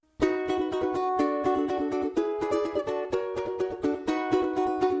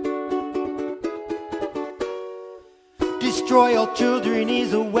Destroy All Children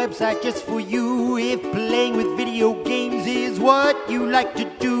is a website just for you. If playing with video games is what you like to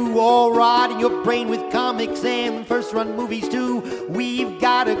do, or rotting your brain with comics and first-run movies too, we've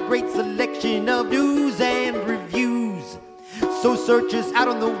got a great selection of news and reviews. So search us out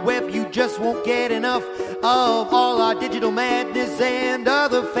on the web, you just won't get enough of all our digital madness and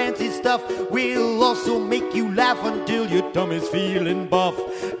other fancy stuff. We'll also make you laugh until your tummy's feeling buff.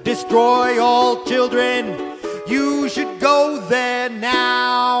 Destroy All Children, you should go there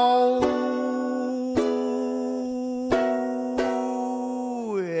now.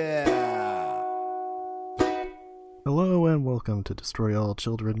 Yeah. Hello and welcome to Destroy All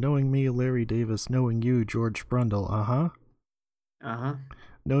Children. Knowing me, Larry Davis. Knowing you, George Brundle.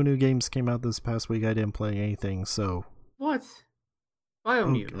 No new games came out this past week. I didn't play anything, so... What?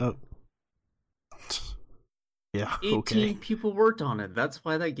 Biomutant. Yeah, 18 people worked on it. That's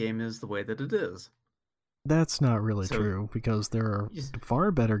why that game is the way that it is. That's not really true, because there are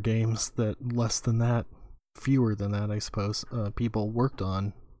far better games that less than that, fewer than that, I suppose, people worked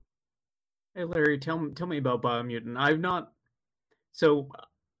on. Hey Larry, tell me about Biomutant.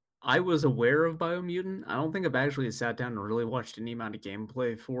 I was aware of Biomutant. I don't think I've actually sat down and really watched any amount of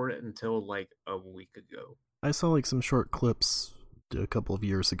gameplay for it until like a week ago. I saw like some short clips a couple of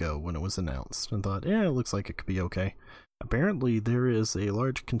years ago when it was announced and thought, yeah, it looks like it could be okay. Apparently there is a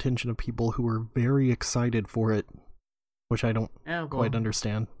large contingent of people who are very excited for it, which I don't quite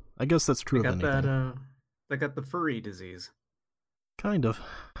understand. I guess that's true of anything. They got the furry disease. Kind of.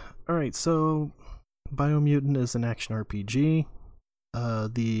 Alright, so Biomutant is an action RPG.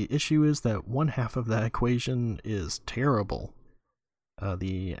 The issue is that one half of that equation is terrible.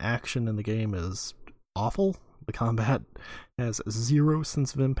 The action in the game is awful. The combat has zero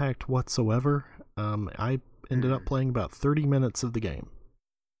sense of impact whatsoever. I ended up playing about 30 minutes of the game.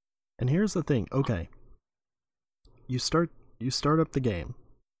 And here's the thing. Okay. You start up the game.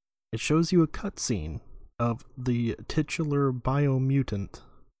 It shows you a cutscene of the titular Biomutant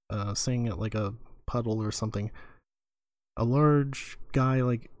sitting at like a puddle or something. A large guy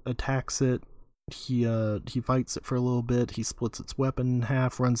attacks it. He fights it for a little bit. He splits its weapon in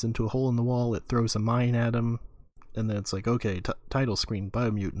half, runs into a hole in the wall. It throws a mine at him, and then it's like, okay, title screen,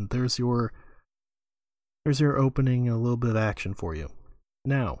 Biomutant. There's your opening, a little bit of action for you.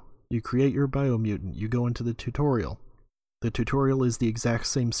 Now you create your Biomutant. You go into the tutorial. The tutorial is the exact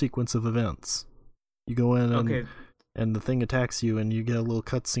same sequence of events. You go in and the thing attacks you, and you get a little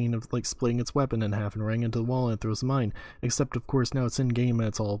cutscene of like splitting its weapon in half and running into the wall, and it throws a mine. Except, of course, now it's in game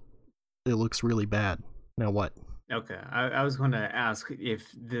and it looks really bad. Now what? Okay, I was going to ask if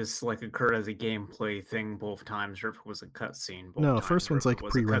this occurred as a gameplay thing both times, or if it was a cutscene. No, first one's like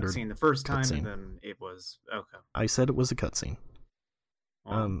pre-rendered. Cutscene the first time, and then it was okay. I said it was a cutscene.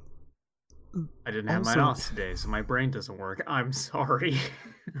 Well, I didn't have my NOS today, so my brain doesn't work. I'm sorry.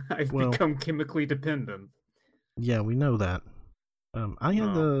 I've become chemically dependent. Yeah, we know that. I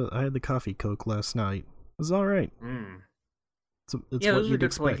had the coffee Coke last night. It was all right. It's what you'd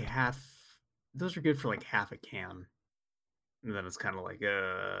expect. Those are good for like half a can, and then it's kind of like,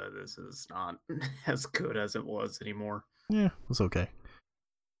 this is not as good as it was anymore. Yeah, it was okay.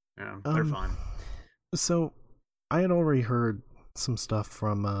 Yeah, they're fine. So, I had already heard some stuff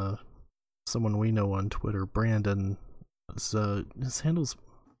from someone we know on Twitter, Brandon. His handle's,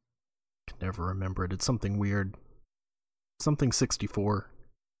 I can never remember it. It's something weird. Something 64,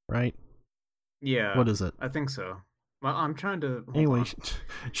 right? Yeah. What is it? I think so. Well, I'm trying to... Anyway,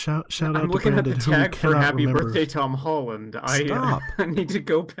 shout out I'm to looking Brandon, at the tag for Happy remember. Birthday Tom Holland. Stop. I need to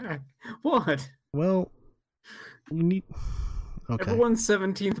go back. What? Well, you need... Okay. Everyone's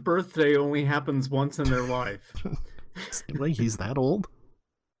 17th birthday only happens once in their life. Wait, he's that old?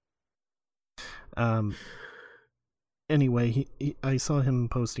 Anyway, I saw him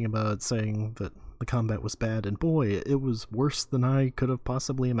posting about it, saying that the combat was bad, and boy, it was worse than I could have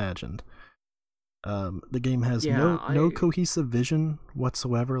possibly imagined. The game has no cohesive vision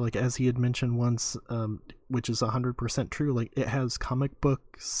whatsoever, like as he had mentioned once, which is 100% true. Like, it has comic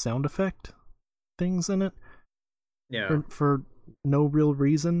book sound effect things in it. Yeah. For no real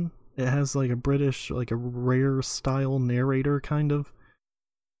reason. It has like a British, like a rare style narrator kind of.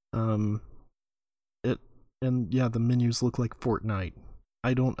 The menus look like Fortnite.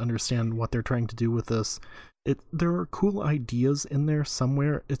 I don't understand what they're trying to do with this. There are cool ideas in there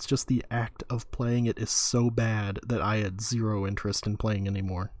somewhere. It's just the act of playing it is so bad that I had zero interest in playing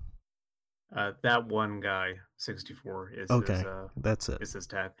anymore. That one guy, 64, is that's it. Is his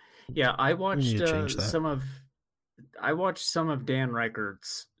tag. Yeah, I watched some of Dan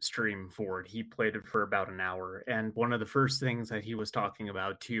Reichert's stream for it. He played it for about an hour, and one of the first things that he was talking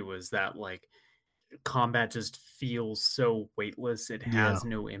about too was that combat just feels so weightless. It has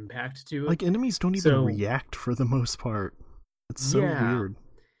no impact to it. Like, enemies don't even react for the most part. It's so weird.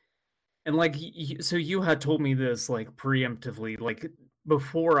 And like, so you had told me this like preemptively, like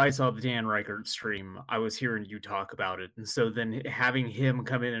before I saw the Dan Reichert stream, I was hearing you talk about it. And so then having him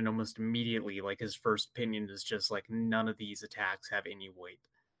come in and almost immediately, like his first opinion is just like, none of these attacks have any weight.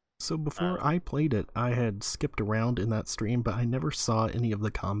 So before I played it, I had skipped around in that stream, but I never saw any of the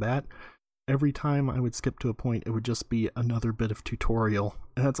combat. Every time I would skip to a point, it would just be another bit of tutorial.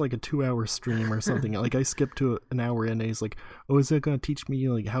 And that's like a 2-hour stream or something. Like, I skipped to an hour in, and he's like, oh, is it going to teach me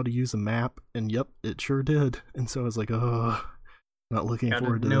like how to use a map? And yep, it sure did. And so I was like, oh, not looking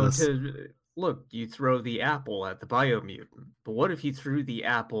forward to this. Look, you throw the apple at the Biomutant, but what if you threw the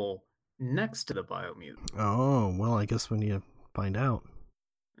apple next to the Biomutant? Oh, well, I guess we need to find out.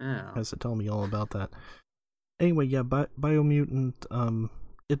 Yeah. Has to tell me all about that. Anyway, yeah, Biomutant,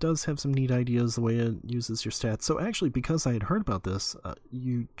 it does have some neat ideas the way it uses your stats. So actually, because I had heard about this,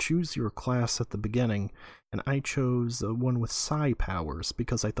 you choose your class at the beginning, and I chose one with psi powers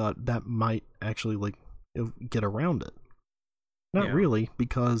because I thought that might actually like get around it. Not really,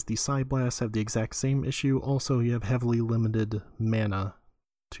 because the psi blasts have the exact same issue. Also, you have heavily limited mana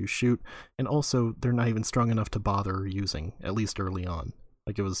to shoot, and also they're not even strong enough to bother using, at least early on.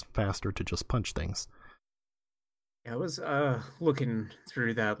 Like, it was faster to just punch things. I was looking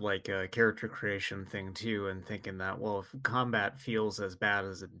through that like character creation thing too, and thinking that, well, if combat feels as bad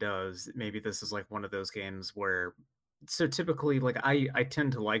as it does, maybe this is like one of those games where, so typically, like I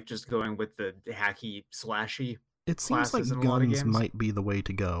tend to like just going with the hacky slashy. It seems like guns might be the way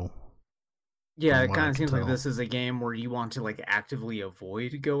to go. Yeah, it kind of seems like this is a game where you want to like actively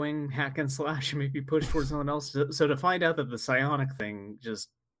avoid going hack and slash, maybe push towards someone else. So to find out that the psionic thing just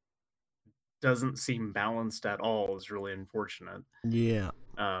doesn't seem balanced at all is really unfortunate. Yeah.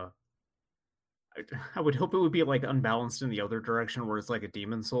 I would hope it would be like unbalanced in the other direction, where it's like a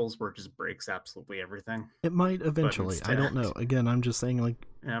Demon Souls where it just breaks absolutely everything. It might eventually. I don't know. Again, I'm just saying, like,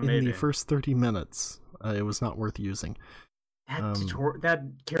 in the first 30 minutes, it was not worth using. That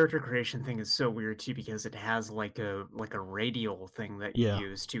character creation thing is so weird too, because it has like a radial thing that you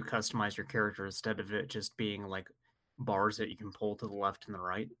use to customize your character instead of it just being like bars that you can pull to the left and the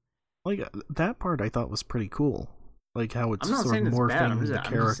right. Like, that part I thought was pretty cool. Like how it's sort of morphing the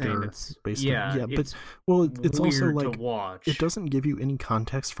character based on, but it's also like it doesn't give you any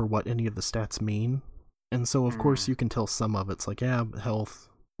context for what any of the stats mean, and so of course you can tell some of it's like health,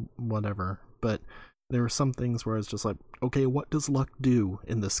 whatever, but there are some things where it's just like, okay, what does luck do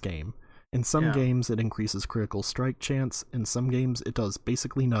in this game? In some games it increases critical strike chance, in some games it does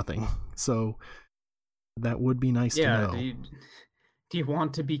basically nothing. So that would be nice to know. Do you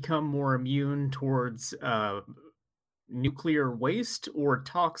want to become more immune towards nuclear waste or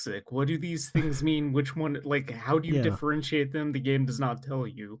toxic? What do these things mean? Which one, like, how do you differentiate them? The game does not tell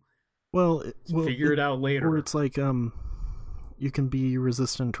you. Well, figure it out later. Or it's like, you can be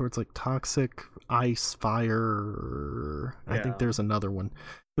resistant towards like toxic, ice, fire. I think there's another one.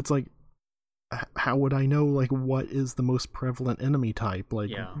 It's like, how would I know like what is the most prevalent enemy type?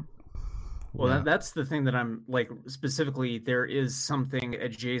 Like, well, that's the thing that I'm like, specifically, there is something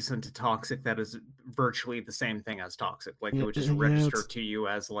adjacent to toxic that is virtually the same thing as toxic. Like, it would just register to you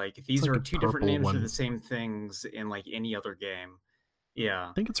as like, these are two different names for the same things in like any other game. Yeah.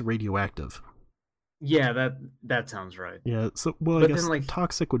 I think it's radioactive. Yeah, that sounds right. Yeah, so, well, I guess like,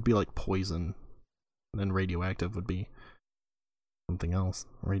 toxic would be like poison, and then radioactive would be something else.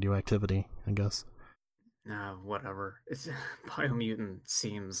 Radioactivity, I guess. Nah, whatever. Biomutant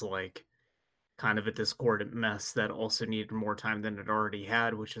seems like kind of a discordant mess that also needed more time than it already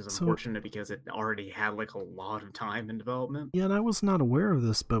had, which is unfortunate because it already had like a lot of time in development. Yeah, and I was not aware of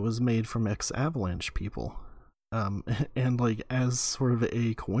this, but it was made from ex-Avalanche people. And like, as sort of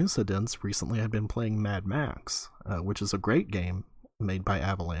a coincidence, recently I've been playing Mad Max, which is a great game made by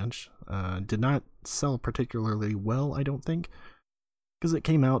Avalanche. Did not sell particularly well, I don't think, because it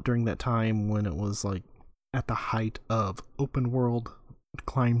came out during that time when it was like at the height of open world,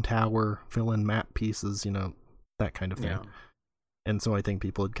 climb tower, fill in map pieces, that kind of thing. And so I think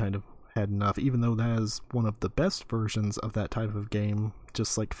people had kind of had enough, even though that is one of the best versions of that type of game,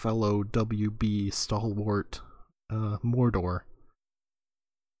 just like fellow WB stalwart Mordor.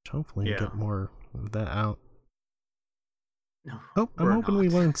 Hopefully get more of that out. I'm hoping we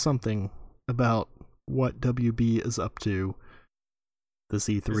learned something about what WB is up to this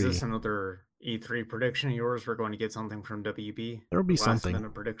E3. Is this another E3 prediction of yours? We're going to get something from WB? There'll be something. Last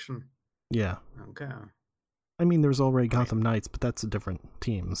minute prediction? Yeah. Okay. I mean, there's already Gotham Knights, but that's a different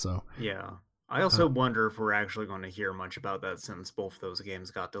team, so... Yeah. I also wonder if we're actually going to hear much about that, since both those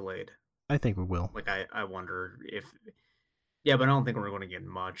games got delayed. I think we will. Like, I wonder if... Yeah, but I don't think we're going to get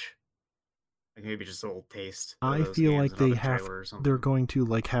much. Like, maybe just a little taste of I those feel games, like they another have, trailer or something. they're going to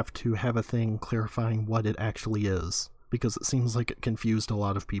like have to have a thing clarifying what it actually is, because it seems like it confused a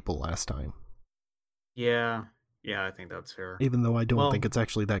lot of people last time. Yeah, I think that's fair. Even though I don't Well, think it's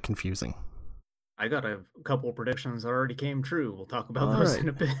actually that confusing. I got a couple of predictions that already came true. We'll talk about those Alright. in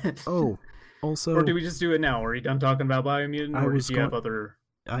a bit. Oh, also, Or do we just do it now? Are you done talking about Biomutant, I or was do you have going- other...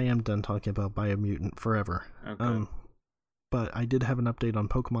 I am done talking about Biomutant forever. Okay. But I did have an update on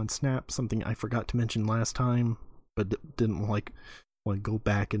Pokemon Snap, something I forgot to mention last time, but didn't like go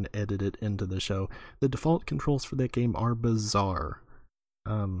back and edit it into the show. The default controls for that game are bizarre.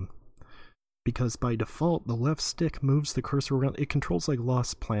 Because by default, the left stick moves the cursor around. It controls like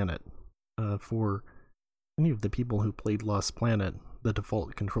Lost Planet. For any of the people who played Lost Planet, the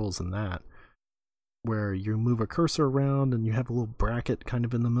default controls in that, where you move a cursor around and you have a little bracket kind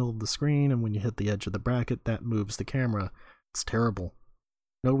of in the middle of the screen, and when you hit the edge of the bracket, that moves the camera. It's terrible.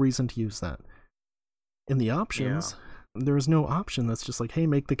 No reason to use that. In the options, there is no option that's just like, hey,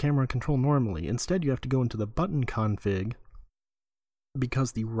 make the camera control normally. Instead, you have to go into the button config,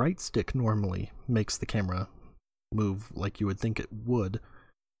 because the right stick normally makes the camera move like you would think it would,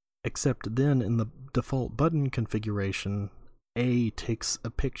 except then in the default button configuration, A takes a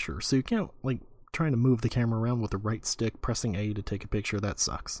picture. So you can't, like, trying to move the camera around with the right stick, pressing A to take a picture. That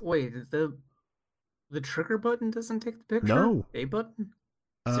sucks. Wait, the trigger button doesn't take the picture? No. A button?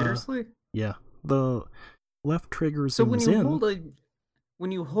 Seriously? Yeah. The left trigger So zooms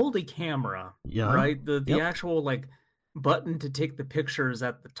when you hold a camera, Yeah. right? The Yep. actual like button to take the picture is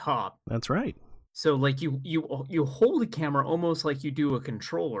at the top. That's right. So like you hold a camera almost like you do a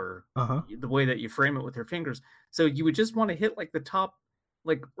controller, Uh-huh. the way that you frame it with your fingers. So you would just want to hit like the top,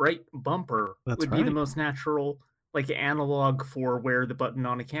 like right bumper That's would be the right. most natural, like analog for where the button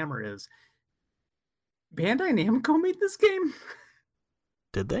on a camera is. Bandai Namco made this game?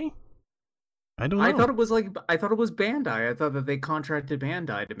 Did they? I don't know. I thought it was Bandai. I thought that they contracted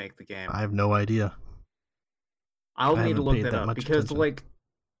Bandai to make the game. I have no idea. I'll I need to haven't look paid that that up much because attention. like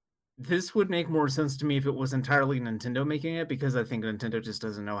this would make more sense to me if it was entirely Nintendo making it, because I think Nintendo just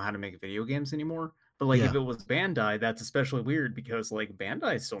doesn't know how to make video games anymore. But like if Yeah. it was Bandai, that's especially weird because like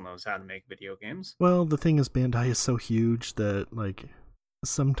Bandai still knows how to make video games. Well, the thing is, Bandai is so huge that, like,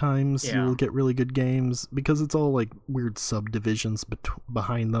 sometimes Yeah. you'll get really good games because it's all, like, weird subdivisions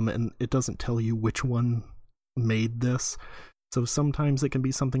behind them, and it doesn't tell you which one made this. So sometimes it can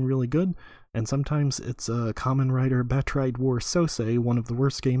be something really good, and sometimes it's Kamen Rider Batride War Sosei, one of the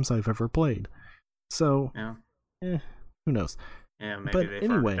worst games I've ever played. So, Yeah. Who knows? Yeah, maybe But they anyway.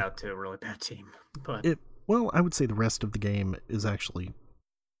 farmed it out to a really bad team. But Well, I would say the rest of the game is actually,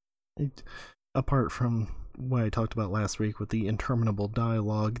 apart from what I talked about last week with the interminable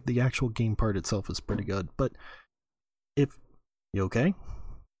dialogue, the actual game part itself is pretty good. But you okay?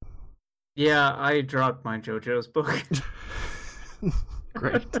 yeah, I dropped my JoJo's book.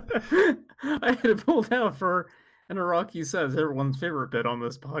 Great. I had it pulled out for an Iraqi Says, everyone's favorite bit on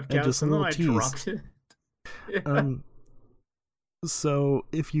this podcast, just a and then little I tease. dropped it. Yeah. So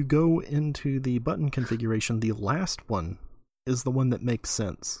if you go into the button configuration, the last one is the one that makes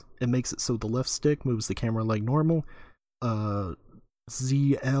sense. It makes it so the left stick moves the camera like normal, ZL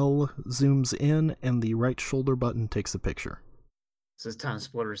zooms in, and the right shoulder button takes a picture. This is Time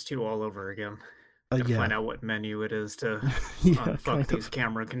Splitters 2 all over again. Gotta Yeah. find out what menu it is to Yeah, unfuck kind these of,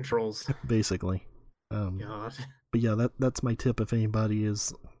 camera controls. basically. God. But yeah, that's my tip if anybody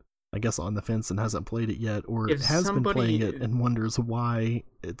is, I guess, on the fence and hasn't played it yet, or If has been playing somebody- it and wonders why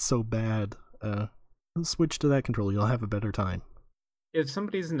it's so bad, switch to that controller. You'll have a better time. If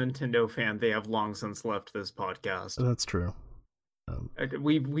somebody's a Nintendo fan, they have long since left this podcast. That's true.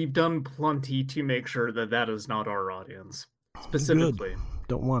 We've done plenty to make sure that that is not our audience. Specifically.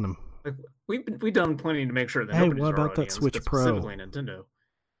 Don't want them. Like, we've done plenty to make sure that Hey, nobody's what our about that audience, Switch but Pro? specifically Nintendo.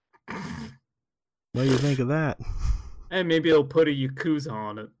 What do you think of that? And maybe they'll put a Yakuza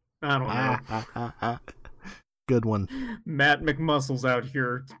on it. I don't know. Good one. Matt McMuscle's out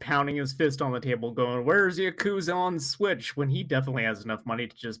here pounding his fist on the table going, where's Yakuza on Switch? When he definitely has enough money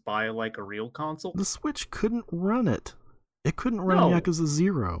to just buy like a real console. The Switch couldn't run it. It couldn't run No. Yakuza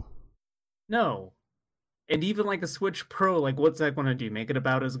 0. No. And even like a Switch Pro, like what's that going to do? Make it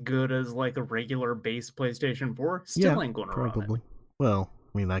about as good as like a regular base PlayStation 4? Still ain't going to run it. Probably. Well,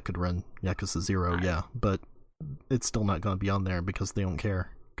 I mean, that could run Yakuza 0, yeah, but it's still not going to be on there because they don't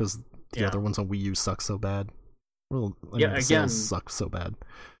care. Because the other ones on Wii U suck so bad. Well, I mean, the sales suck so bad.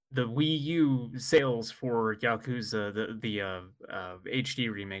 The Wii U sales for Yakuza, the HD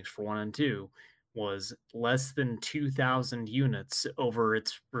remakes for 1 and 2, was less than 2,000 units over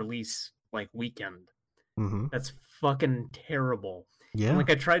its release like weekend. Mm-hmm. That's fucking terrible. Yeah. And, like,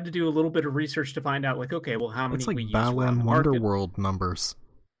 I tried to do a little bit of research to find out, like, okay, well, how many It's like Wii U's Balan were on the market? Wonderworld numbers.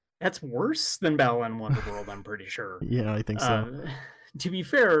 That's worse than Balan Wonderworld, I'm pretty sure. Yeah, I think so. To be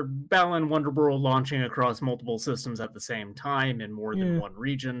fair, Balan Wonderworld launching across multiple systems at the same time in more than one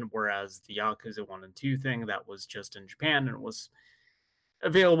region, whereas the Yakuza 1 and 2 thing, that was just in Japan, and it was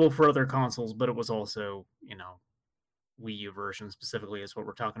available for other consoles, but it was also, you know, Wii U version specifically is what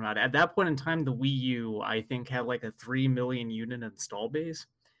we're talking about. At that point in time, the Wii U, I think, had like a 3 million unit install base,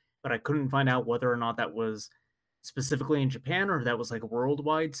 but I couldn't find out whether or not that was specifically in Japan or if that was like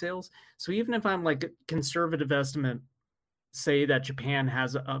worldwide sales. So even if I'm like conservative estimate, say that Japan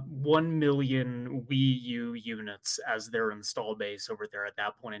has 1 million Wii U units as their install base over there at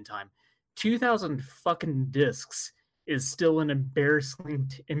that point in time, 2,000 fucking discs is still an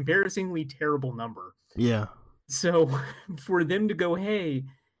embarrassingly terrible number. Yeah. So for them to go, hey,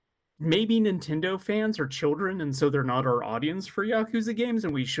 maybe Nintendo fans are children and so they're not our audience for Yakuza games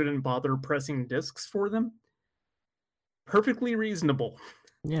and we shouldn't bother pressing discs for them. Perfectly reasonable.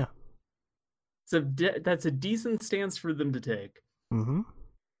 Yeah. So that's a decent stance for them to take. Mm-hmm.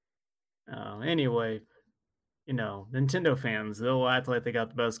 Anyway, you know, Nintendo fans, they'll act like they got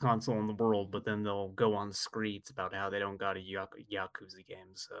the best console in the world, but then they'll go on screeds about how they don't got a Yakuza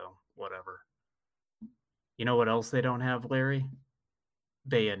game, so whatever. You know what else they don't have, Larry?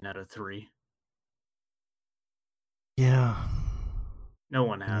 Bayonetta 3. Yeah. No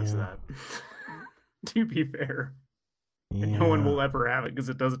one has that. To be fair. Yeah. And no one will ever have it because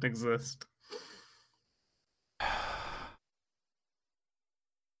it doesn't exist.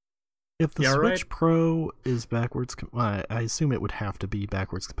 If the Switch Pro is backwards, I assume it would have to be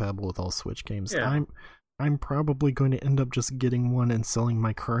backwards compatible with all Switch games. Yeah. I'm probably going to end up just getting one and selling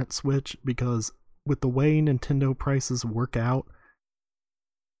my current Switch because with the way Nintendo prices work out,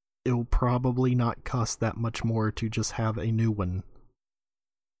 it'll probably not cost that much more to just have a new one.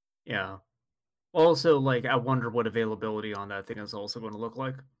 Yeah. Also, like, I wonder what availability on that thing is also going to look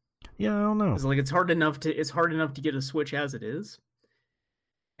like. Yeah, I don't know. Like, it's hard enough to get a Switch as it is,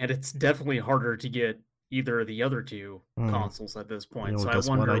 and it's definitely harder to get either of the other two consoles at this point. So I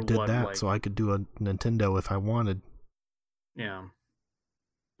wonder I did that so I could do a Nintendo if I wanted. Yeah,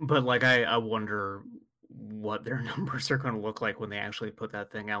 but like, I wonder what their numbers are going to look like when they actually put that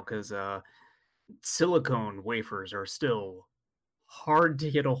thing out, because silicone wafers are still hard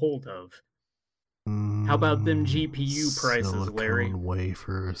to get a hold of. How about them GPU prices, Larry?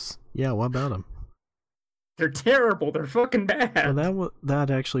 Wafers. Yeah, what about them? They're terrible. They're fucking bad. Well,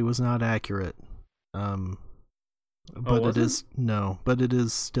 that actually was not accurate. But it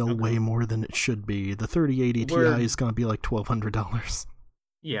is still way more than it should be. The 3080 Ti is going to be like $1,200.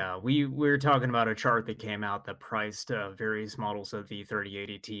 Yeah, we were talking about a chart that came out that priced various models of the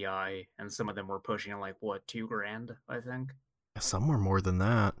 3080 Ti, and some of them were pushing like what, $2,000, I think. Some were more than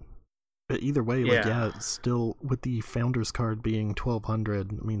that. But either way, it's still with the founder's card being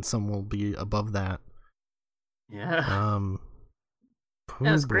 $1,200. I mean, some will be above that. Yeah.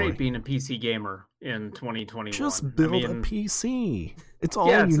 That's great being a PC gamer in 2021. Just build a PC. It's all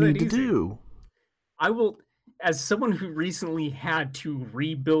you need to do. I will, as someone who recently had to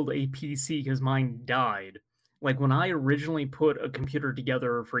rebuild a PC because mine died. Like, when I originally put a computer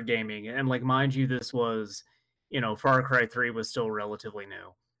together for gaming, and like, mind you, this was, Far Cry 3 was still relatively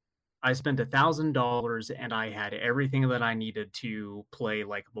new. I spent $1,000 and I had everything that I needed to play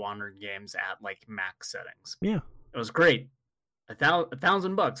like modern games at like max settings. Yeah, it was great.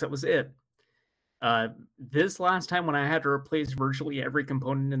 $1,000, that was it. This last time when I had to replace virtually every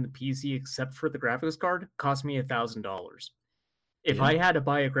component in the PC except for the graphics card, cost me $1,000. If I had to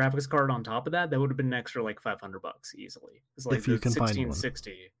buy a graphics card on top of that, that would have been an extra like $500 easily. It's like if you can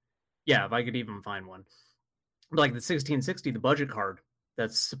 1660. Find one. Yeah, if I could even find one. But like the 1660, the budget card,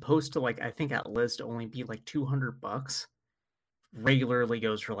 that's supposed to, like, I think at list only be like $200, regularly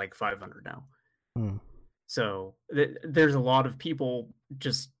goes for like $500 now. So there's a lot of people,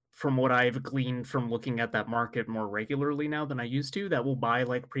 just from what I've gleaned from looking at that market more regularly now than I used to, that will buy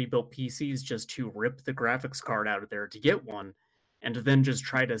like pre-built PCs just to rip the graphics card out of there to get one, and to then just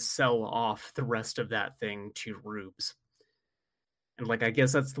try to sell off the rest of that thing to rubes. And like, I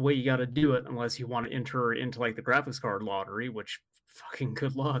guess that's the way you got to do it, unless you want to enter into like the graphics card lottery, which fucking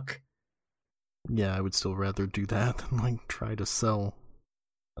good luck. Yeah, I would still rather do that than like try to sell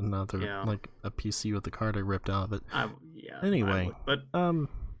another like a PC with the card I ripped out of it. Anyway, but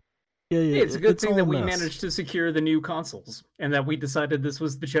it's a good thing that we managed to secure the new consoles, and that we decided this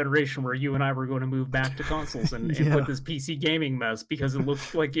was the generation where you and I were going to move back to consoles and put this PC gaming mess, because it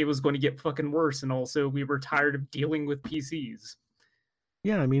looked like it was going to get fucking worse, and also we were tired of dealing with PCs.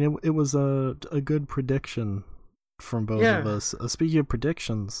 Yeah, I mean, it was a good prediction from both of Yeah. us. Speaking of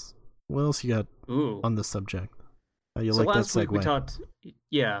predictions, what else you got Ooh. on this subject? How you So like that last week we segue? talked.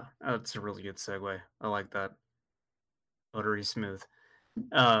 Yeah, that's a really good segue. I like that. Buttery smooth.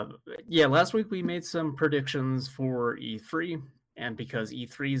 Uh, yeah, last week we made some predictions for E3, and because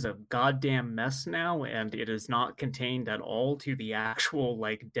E3 is a goddamn mess now, and it is not contained at all to the actual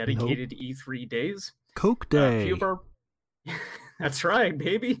like Nope. dedicated E3 days, Coke a few of Day. our that's right,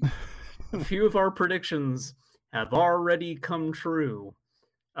 baby. A few of our predictions have already come true.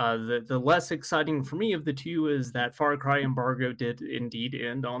 The less exciting for me of the two is that Far Cry embargo did indeed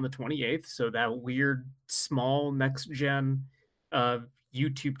end on the 28th, so that weird small next gen uh,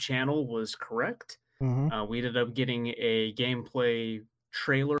 YouTube channel was correct. hmm We ended up getting a gameplay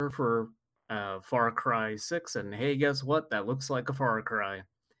trailer for Far Cry 6, and hey, guess what? That looks like a Far Cry.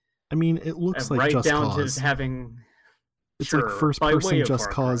 I mean, it looks like Right Just down to Cause. having, It's like sure, first by way person of Just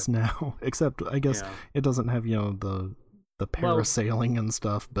Far Cry. Cause now, except I guess Yeah. it doesn't have the Well, parasailing and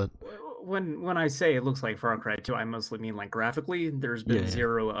stuff. But when I say it looks like Far Cry 2, I mostly mean like graphically. There's been yeah,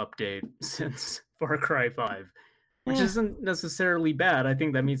 zero update since Far Cry 5, which Eh, isn't necessarily bad. I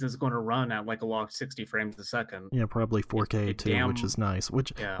think that means it's going to run at like a locked 60 frames a second. yeah, probably 4K It too, which damn is nice.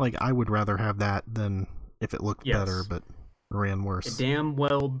 Which yeah, like I would rather have that than if it looked better, yes, but ran it worse. damn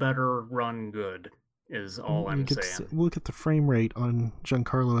well better run good is all You I'm get to saying. look at the frame rate on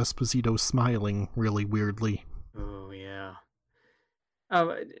Giancarlo Esposito smiling really weirdly. Oh yeah.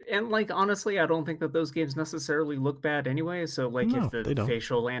 And like honestly, I don't think that those games necessarily look bad anyway. So like, if No, the they don't.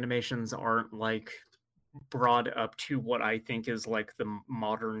 facial animations aren't like brought up to what I think is like the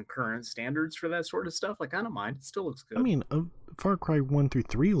modern current standards for that sort of stuff, like I don't mind. It still looks I good. mean, Far Cry 1 through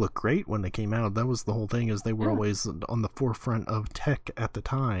 3 looked great when they came out. That was the whole thing, is they were Yeah. always on the forefront of tech at the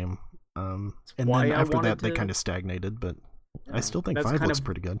time. And why then I after wanted that, they to- kind of stagnated, but I Yeah, still think that's 5 kind looks of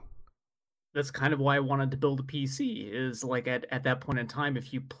pretty good. that's kind of why I wanted to build a PC. Is like at that point in time,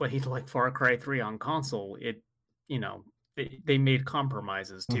 if you played like Far Cry 3 on console, it you know they made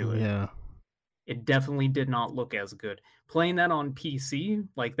compromises to it. Yeah. It definitely did not look as good. Playing that on PC,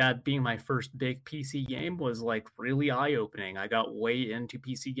 like that being my first big PC game, was like really eye-opening. I got way into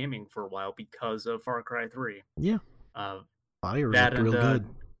PC gaming for a while because of Far Cry 3. Yeah. Uh, Fire that looked and real good.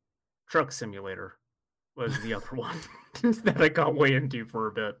 Truck Simulator was the other one that I got way into for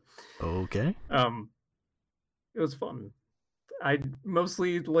a bit. Okay. It was fun. I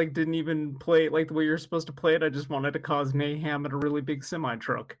mostly like didn't even play it like the way you're supposed to play it. I just wanted to cause mayhem in a really big semi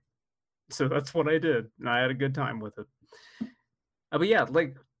truck. So that's what I did, and I had a good time with it. But yeah,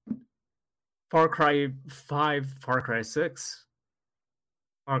 like Far Cry 5, Far Cry 6,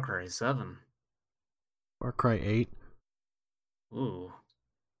 Far Cry 7. Far Cry 8. Ooh.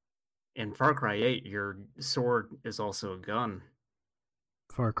 In Far Cry 8, your sword is also a gun.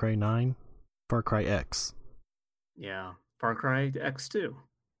 Far Cry 9. Far Cry X. Yeah. Far Cry X2.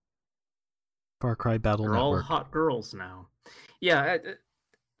 Far Cry Battle They're all Network. hot girls now. Yeah,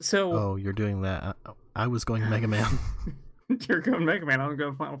 so... Oh, you're doing that. I was going Mega Man. You're going Mega Man, I'm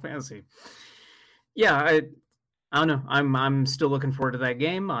going Final Fantasy. Yeah, I don't know. I'm still looking forward to that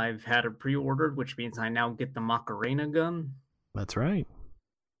game. I've had it pre-ordered, which means I now get the Macarena gun, That's right.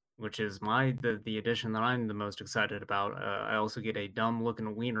 which is the edition that I'm the most excited about. I also get a dumb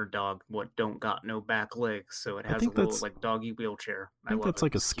looking wiener dog, what don't got no back legs, so it I has a think little that's- like doggy wheelchair. I think love that's it.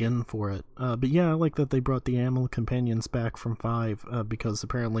 like a It's cute. skin for it. But yeah, I like that they brought the animal companions back from 5 because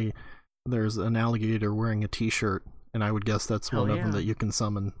apparently there's an alligator wearing a t-shirt, and I would guess that's Hell one of them yeah. that you can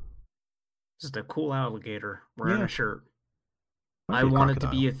summon. Just a cool alligator wearing Yeah. a shirt. Might I be a want it to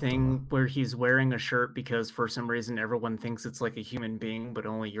be a crocodile. thing where he's wearing a shirt because for some reason everyone thinks it's like a human being, but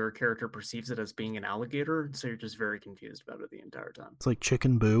only your character perceives it as being an alligator, so you're just very confused about it the entire time. It's like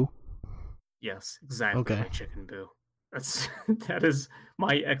Chicken Boo. Yes, exactly Okay. like Chicken Boo. That is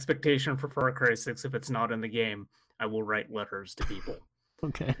my expectation for Far Cry 6. If it's not in the game, I will write letters to people.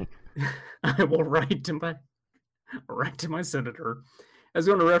 Okay. I will write to my senator. I was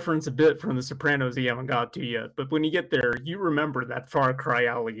going to reference a bit from The Sopranos you haven't got to yet, but when you get there, you remember that Far Cry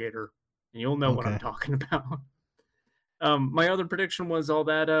alligator, and you'll know what I'm Okay. talking about. My other prediction was all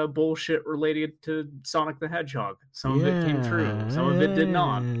that bullshit related to Sonic the Hedgehog. Some of it came true, some of it did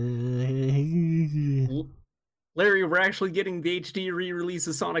not. Larry, we're actually getting the HD re-release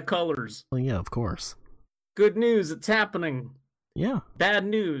of Sonic Colors. Well, yeah, of course. Good news, it's happening. Yeah. Bad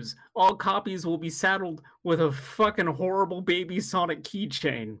news, all copies will be saddled with a fucking horrible baby Sonic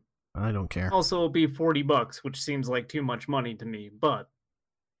keychain. I don't care. Also, it'll be $40, which seems like too much money to me, but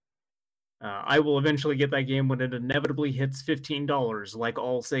I will eventually get that game when it inevitably hits $15, like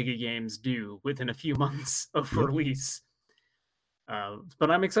all Sega games do within a few months of Yep. release. But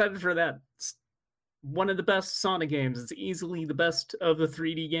I'm excited for that. It's one of the best Sonic games. It's easily the best of the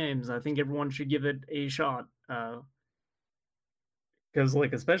 3D games. I think everyone should give it a shot. Because,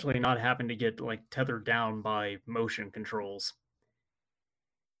 like, especially not having to get, like, tethered down by motion controls.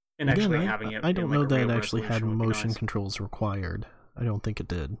 And Again, actually having it I don't in, know like, a that it real actually had resolution would be motion nice. controls required. I don't think it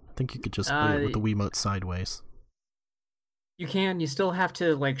did. I think you could just play it with the Wiimote sideways. You can. You still have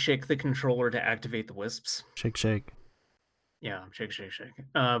to, like, shake the controller to activate the wisps. Shake, shake. Yeah, shake, shake, shake.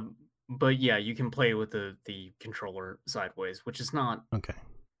 But yeah, you can play with the controller sideways, which is not. Okay.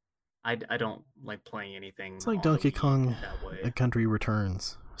 I don't like playing anything. It's like on the Donkey Wii Kong that way. at Country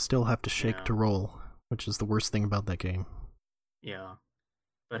Returns. Still have to shake Yeah. to roll, which is the worst thing about that game. Yeah.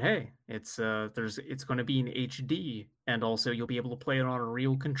 But hey, it's going to be in HD, and also you'll be able to play it on a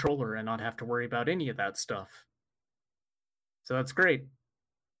real controller and not have to worry about any of that stuff. So that's great.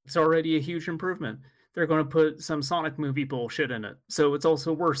 It's already a huge improvement. They're going to put some Sonic movie bullshit in it, so it's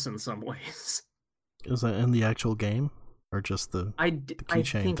also worse in some ways. Is that in the actual game? Or just the I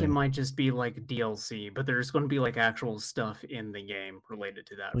keychain think it thing? might just be like DLC, but there's going to be like actual stuff in the game related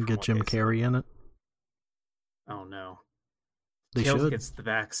to that. We from get what Jim they said. Carrey in it? Oh no. They Tails should. gets the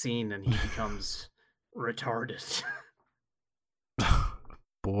vaccine and he becomes retarded.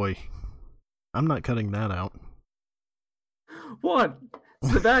 Boy. I'm not cutting that out. What?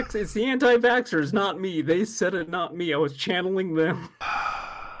 It's the anti-vaxxers, not me. They said it, not me. I was channeling them.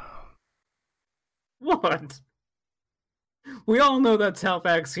 What? We all know that's how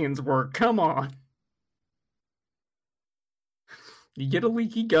vaccines work. Come on. You get a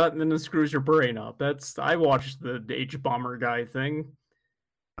leaky gut and then it screws your brain up. I watched the H-bomber guy thing.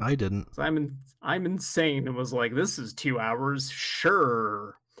 I didn't. So I'm insane and was like, this is 2 hours.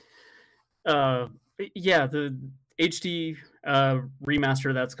 Sure. Yeah, the HD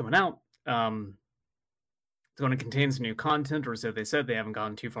remaster that's coming out. It's going to contain some new content, or so they said. They haven't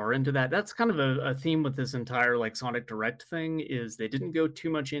gone too far into that. That's kind of a theme with this entire like Sonic Direct thing, is they didn't go too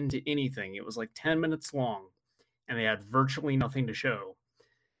much into anything. It was like 10 minutes long, and they had virtually nothing to show.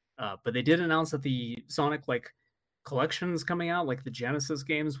 But they did announce that the Sonic like collections coming out, like the Genesis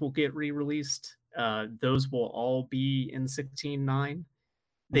games, will get re-released. Those will all be in 16:9.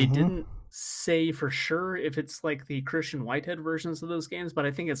 They didn't say for sure if it's like the Christian Whitehead versions of those games, but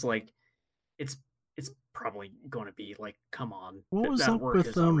I think it's like it's probably going to be like, come on, What was that up work with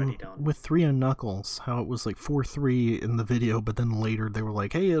is already done. with 3 and Knuckles? How it was like 4-3 in the video, but then later they were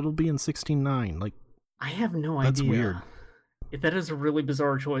like, "Hey, it'll be in 16:9." Like, I have no that's idea. weird. That is a really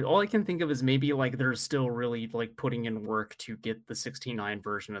bizarre choice. All I can think of is maybe like they're still really like putting in work to get the 16:9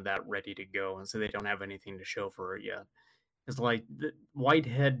 version of that ready to go, and so they don't have anything to show for it yet. Because like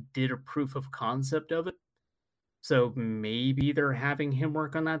Whitehead did a proof of concept of it, so maybe they're having him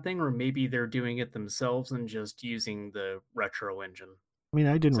work on that thing, or maybe they're doing it themselves and just using the retro engine. I mean,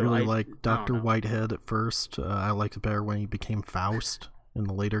 I didn't So really I like don't Dr. know. Whitehead at first. I liked it better when he became Faust in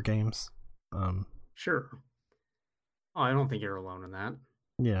the later games. Sure. Oh, I don't think you're alone in that.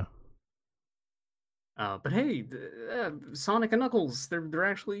 Yeah. But hey, Sonic and Knuckles, they're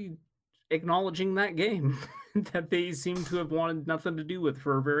actually acknowledging that game that they seem to have wanted nothing to do with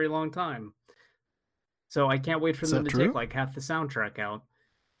for a very long time. So I can't wait for Is them that to true? take like half the soundtrack out.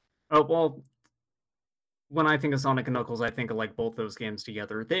 Oh, well, when I think of Sonic and Knuckles, I think of like both those games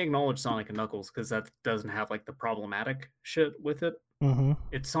together. They acknowledge Sonic and Knuckles because that doesn't have like the problematic shit with it. Mm-hmm.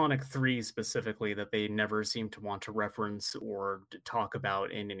 It's Sonic 3 specifically that they never seem to want to reference or to talk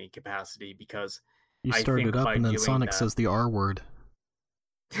about in any capacity, because You I start think it up by and then doing Sonic that- says the R word.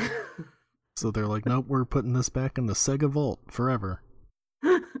 So they're like, "Nope, we're putting this back in the Sega Vault forever."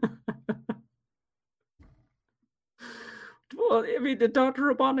 Well, I mean, the Dr.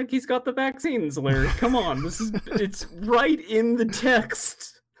 Robotnik, he's got the vaccines, Larry. Come on, it's right in the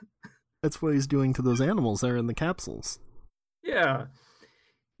text. That's what he's doing to those animals there in the capsules. Yeah.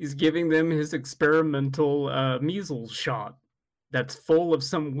 He's giving them his experimental measles shot that's full of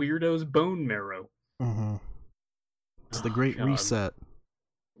some weirdo's bone marrow. Mm-hmm. It's the Oh, Great God. Reset.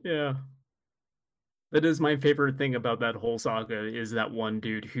 Yeah. That is my favorite thing about that whole saga, is that one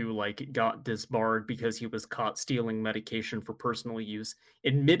dude who like got disbarred because he was caught stealing medication for personal use,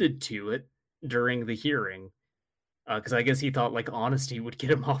 admitted to it during the hearing, because I guess he thought like honesty would get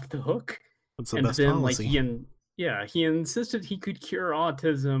him off the hook. That's the And best then policy. like he insisted he could cure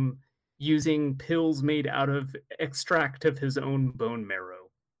autism using pills made out of extract of his own bone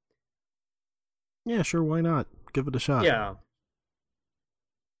marrow. Yeah, sure, why not? Give it a shot. Yeah.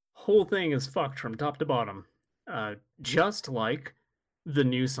 Whole thing is fucked from top to bottom. Just like the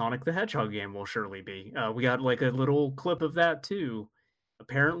new Sonic the Hedgehog game will surely be. We got like a little clip of that too.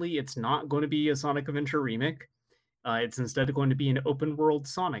 Apparently it's not going to be a Sonic Adventure remake. It's instead going to be an open world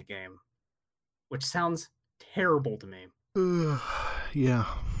Sonic game, which sounds terrible to me. Yeah.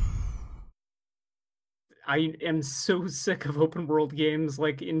 I am so sick of open world games,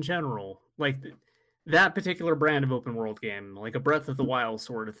 like, in general. Like, that particular brand of open world game, like a Breath of the Wild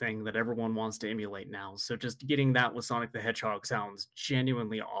sort of thing that everyone wants to emulate now. So just getting that with Sonic the Hedgehog sounds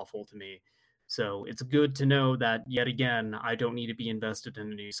genuinely awful to me. So it's good to know that, yet again, I don't need to be invested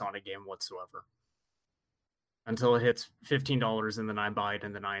in a new Sonic game whatsoever. Until it hits $15 and then I buy it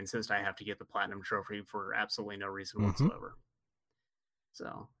and then I insist I have to get the Platinum Trophy for absolutely no reason whatsoever.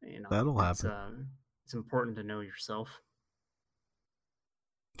 So, that'll happen. It's important to know yourself.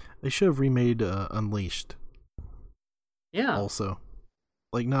 They should have remade Unleashed. Yeah. Also.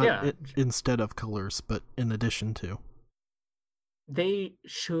 Like, not instead of Colors, but in addition to. They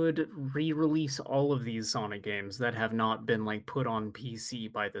should re-release all of these Sonic games that have not been, like, put on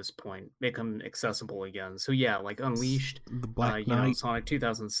PC by this point. Make them accessible again. So yeah, like Unleashed, the Black Knight, Sonic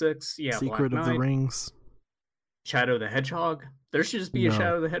 2006, Secret Black of Knight, the Rings, Shadow the Hedgehog. There should just be a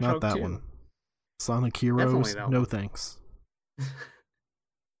Shadow the Hedgehog not that too. One. Sonic Heroes, no thanks.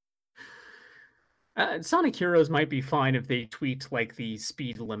 Sonic Heroes might be fine if they tweaked like the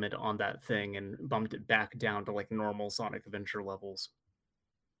speed limit on that thing and bumped it back down to like normal Sonic Adventure levels.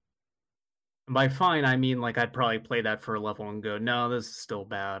 And by fine, I mean like I'd probably play that for a level and go, no, this is still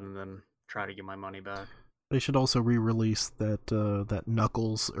bad, and then try to get my money back. They should also re-release that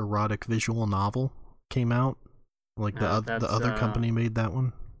Knuckles erotic visual novel came out. Like the other company made that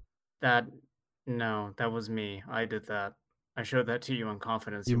one. No, that was me. I did that. I showed that to you in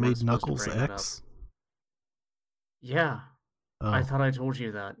confidence. You made Knuckles X? Yeah. Oh. I thought I told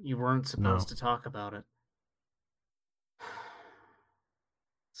you that. You weren't supposed to talk about it.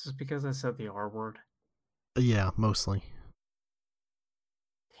 This is because I said the R word. Yeah, mostly.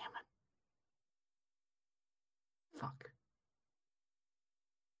 Damn it. Fuck.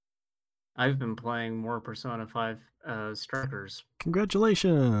 I've been playing more Persona 5 Strikers.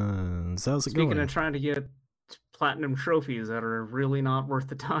 Congratulations! How's it going? Speaking of trying to get platinum trophies that are really not worth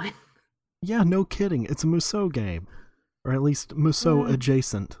the time. Yeah, no kidding. It's a Musou game. Or at least Musou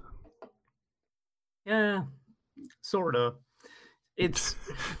adjacent. Yeah, sort of. It's...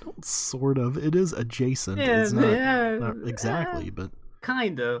 sort of. It is adjacent. Yeah, it's not exactly, but...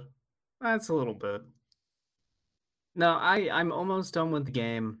 Kind of. That's a little bit. No, I'm almost done with the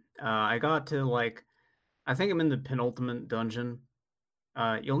game. I got to, like... I think I'm in the penultimate dungeon.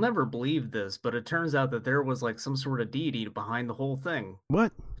 You'll never believe this, but it turns out that there was, like, some sort of deity behind the whole thing.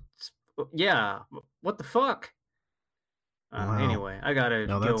 What? Yeah. What the fuck? Wow. Anyway, I gotta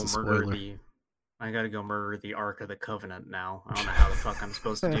go murder the Ark of the Covenant now. I don't know how the fuck I'm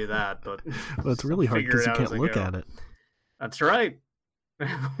supposed to do that, but well, it's really hard because you can't look at it. That's right.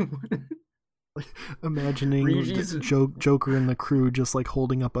 Imagining Joker and the crew just like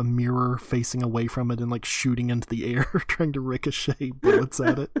holding up a mirror, facing away from it, and like shooting into the air, trying to ricochet bullets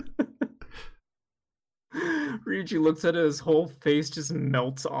at it. Ryuji looks at it, his whole face just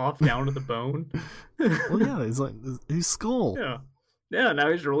melts off down to the bone. Well, yeah, he's Skull. Yeah, now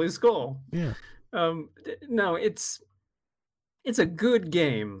he's really Skull. Yeah. No, it's a good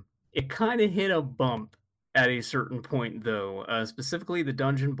game. It kind of hit a bump at a certain point, though. Specifically, the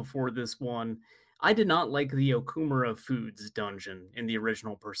dungeon before this one. I did not like the Okumura Foods dungeon in the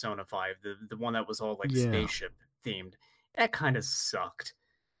original Persona 5, the one that was all like spaceship themed. That kind of sucked.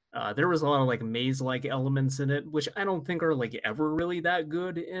 There was a lot of like maze-like elements in it, which I don't think are like ever really that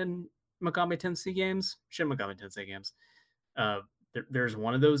good in Megami Tensei games, Shin Megami Tensei games. There's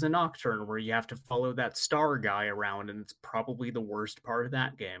one of those in Nocturne where you have to follow that star guy around, and it's probably the worst part of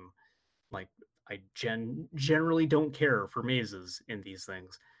that game. Like, I generally don't care for mazes in these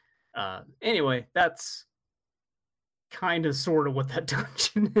things. Anyway, that's kind of sort of what that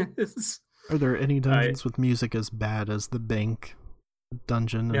dungeon is. Are there any dungeons with music as bad as the bank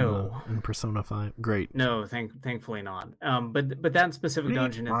dungeon in Persona 5? Great. No, thankfully not. But that specific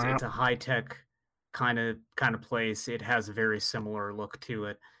dungeon, it's a high-tech kind of place. It has a very similar look to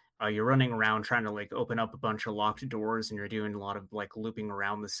it. You're running around trying to like open up a bunch of locked doors, and you're doing a lot of like looping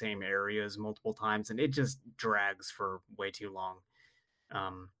around the same areas multiple times, and it just drags for way too long.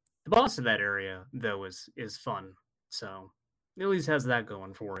 The boss of that area though is fun, so it at least has that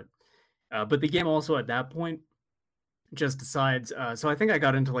going for it. But the game also at that point just decides, so I think I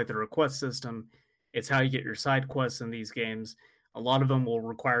got into like the request system. It's how you get your side quests in these games. A lot of them will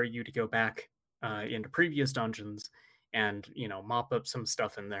require you to go back into previous dungeons and, mop up some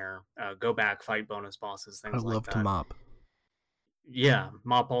stuff in there, go back, fight bonus bosses, things like that. I love to mop. Yeah,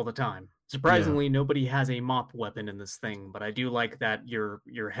 mop all the time. Surprisingly, nobody has a mop weapon in this thing, but I do like that your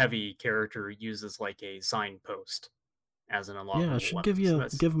heavy character uses like a signpost as an Yeah, I unlockable should weapon.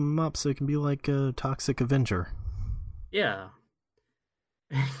 give him up so it can be like a Toxic Avenger. Yeah.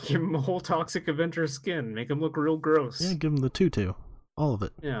 Give him a whole Toxic Avenger skin. Make him look real gross. Yeah, give him the tutu. All of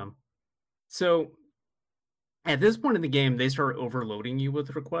it. Yeah. So, at this point in the game, they start overloading you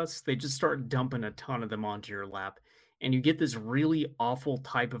with requests. They just start dumping a ton of them onto your lap. And you get this really awful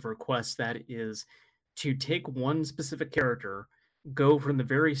type of request that is to take one specific character, go from the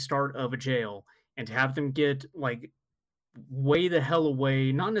very start of a jail, and have them get, like, way the hell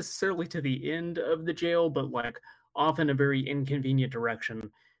away, not necessarily to the end of the jail, but, like, off in a very inconvenient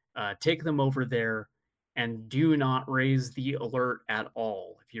direction. Take them over there and do not raise the alert at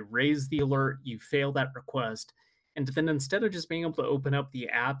all. If you raise the alert, you fail that request. And then instead of just being able to open up the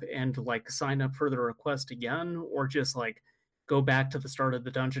app and like sign up for the request again, or just like go back to the start of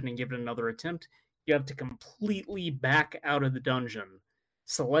the dungeon and give it another attempt, you have to completely back out of the dungeon,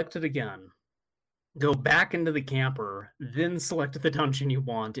 select it again, go back into the camper, then select the dungeon you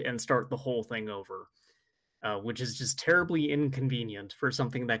want and start the whole thing over. Which is just terribly inconvenient for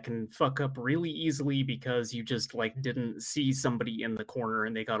something that can fuck up really easily because you just like didn't see somebody in the corner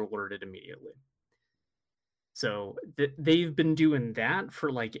and they got alerted immediately. So they've been doing that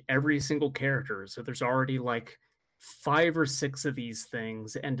for like every single character. So there's already like 5 or 6 of these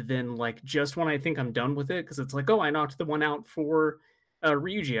things, and then like just when I think I'm done with it, because it's like, oh, I knocked the one out for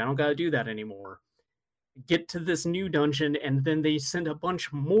Ryuji, I don't gotta do that anymore. Get to this new dungeon, and then they send a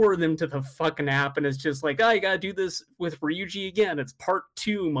bunch more of them to the fucking app, and it's just like, oh, you gotta do this with Ryuji again. It's part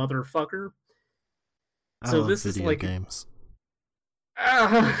 2, motherfucker. I love this video is like games.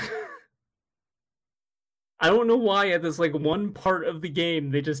 I don't know why at this like one part of the game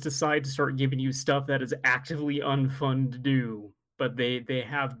they just decide to start giving you stuff that is actively unfun to do, but they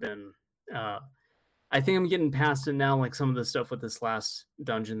have been. I think I'm getting past it now. Like some of the stuff with this last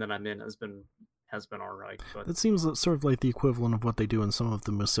dungeon that I'm in has been all right. But it seems sort of like the equivalent of what they do in some of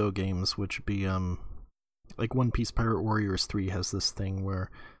the Musou games, which would be like One Piece Pirate Warriors 3 has this thing where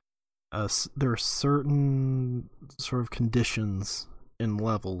there are certain sort of conditions in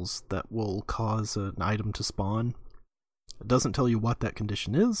levels that will cause an item to spawn. It doesn't tell you what that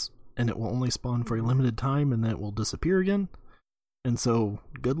condition is, and it will only spawn for a limited time, and then it will disappear again. And so,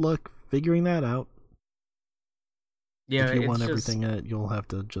 good luck figuring that out. Yeah, if you want everything in it, you'll have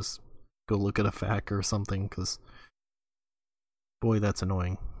to just go look at a FAQ or something, because boy, that's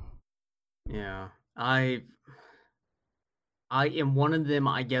annoying. Yeah, I in one of them,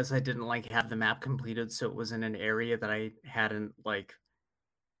 I guess I didn't like have the map completed, so it was in an area that I hadn't like.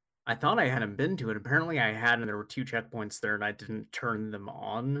 I thought I hadn't been to it. Apparently, I had, and there were 2 checkpoints there, and I didn't turn them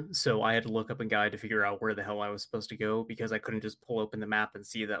on. So I had to look up a guide to figure out where the hell I was supposed to go, because I couldn't just pull open the map and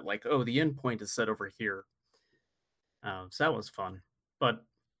see that, like, oh, the endpoint is set over here. So that was fun, but.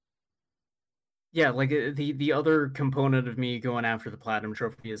 Yeah, like the other component of me going after the Platinum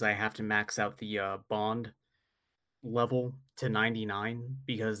Trophy is I have to max out the Bond level to 99,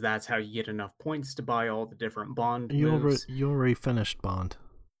 because that's how you get enough points to buy all the different Bond moves. You already finished Bond.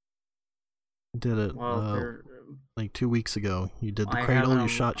 Did it like 2 weeks ago. You did the Cradle, you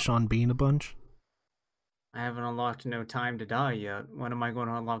shot Sean Bean a bunch. I haven't unlocked No Time to Die yet. When am I going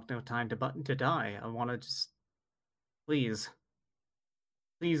to unlock No Time to Die? I want to just... Please,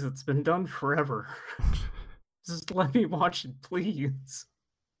 it's been done forever. Just let me watch it, please.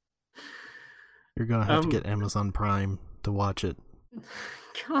 You're gonna have to get Amazon Prime to watch it.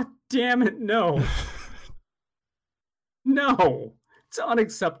 God damn it, no. No! It's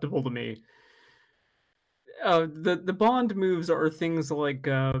unacceptable to me. The Bond moves are things like,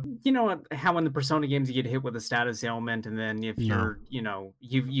 you know how in the Persona games you get hit with a status ailment, and then if you're, you know,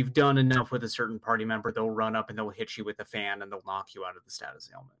 you've done enough with a certain party member, they'll run up and they'll hit you with a fan and they'll knock you out of the status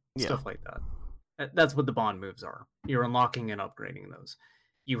ailment. Yeah. Stuff like that. That's what the Bond moves are. You're unlocking and upgrading those.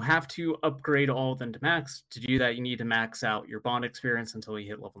 You have to upgrade all of them to max. To do that, you need to max out your Bond experience until you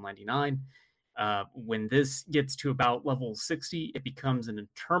hit level 99. When this gets to about level 60, it becomes an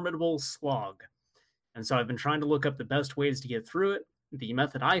interminable slog. And so I've been trying to look up the best ways to get through it. The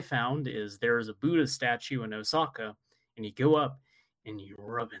method I found is there is a Buddha statue in Osaka, and you go up and you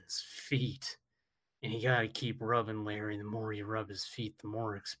rub his feet. And you gotta keep rubbing Larry. The more you rub his feet, the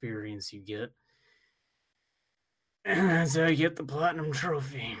more experience you get. And that's how you get the Platinum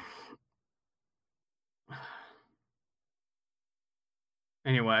Trophy.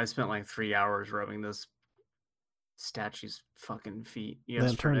 Anyway, I spent like 3 hours rubbing this statue's fucking feet yesterday.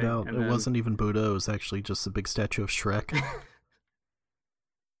 Then it turned out it wasn't even Buddha, it was actually just a big statue of Shrek.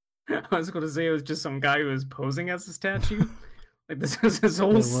 I was going to say it was just some guy who was posing as a statue. Like this is his whole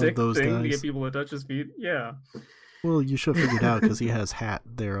one of sick those thing to guys. get people to touch his feet. Yeah. Well, you should have figured out because he has hat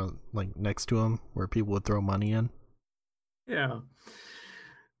there, like next to him, where people would throw money in. Yeah.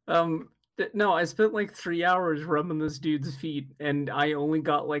 No, I spent like 3 hours rubbing this dude's feet, and I only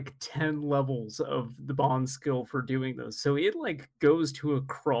got like 10 levels of the bond skill for doing this. So it like goes to a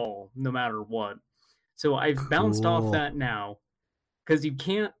crawl no matter what. So I've bounced off Cool. that now because you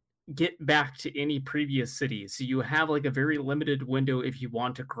can't get back to any previous city. So you have like a very limited window if you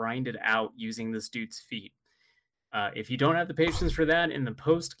want to grind it out using this dude's feet. If you don't have the patience for that in the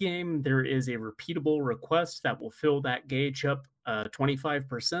post game, there is a repeatable request that will fill that gauge up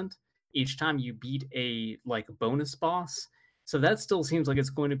 25% each time you beat a like bonus boss. So that still seems like it's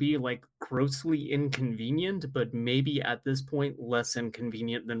going to be like grossly inconvenient, but maybe at this point less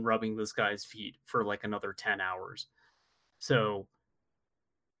inconvenient than rubbing this guy's feet for like another 10 hours. So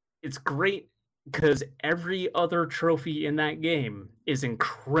it's great because every other trophy in that game is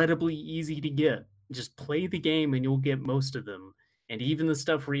incredibly easy to get. Just play the game and you'll get most of them. And even the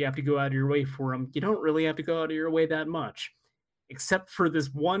stuff where you have to go out of your way for them, you don't really have to go out of your way that much. Except for this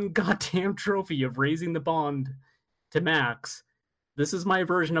one goddamn trophy of raising the bond to max. This is my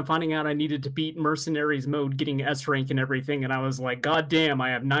version of finding out I needed to beat Mercenaries mode, getting S rank and everything, and I was like, God damn, I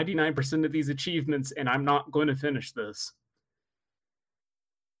have 99% of these achievements and I'm not going to finish this.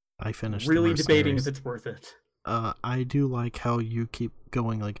 I finished Really the debating Mercenaries. if it's worth it. I do like how you keep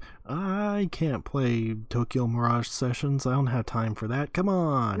going like, I can't play Tokyo Mirage Sessions. I don't have time for that. Come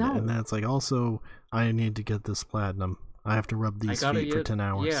on. No. And that's like, also, I need to get this platinum. I have to rub these feet for 10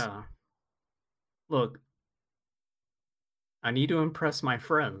 hours. Yeah. Look, I need to impress my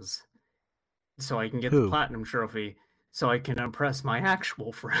friends so I can get the platinum trophy so I can impress my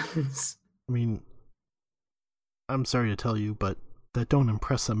actual friends. I mean, I'm sorry to tell you, but that don't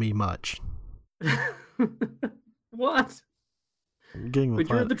impress me much. What? But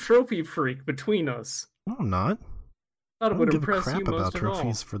you're the trophy freak between us. No, I'm not. I thought it would impress crap you most about of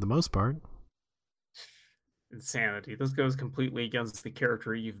trophies all. For the most part. Insanity. This goes completely against the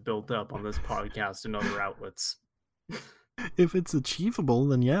character you've built up on this podcast and other outlets. If it's achievable,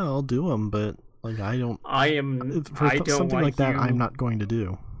 then yeah, I'll do them. But like, something like that, I'm not going to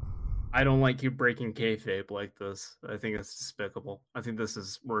do. I don't like you breaking kayfabe like this. I think it's despicable. I think this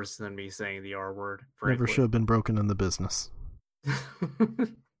is worse than me saying the R word. Frankly. Never should have been broken in the business.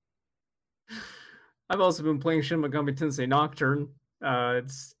 I've also been playing Shin Megami Tensei Nocturne.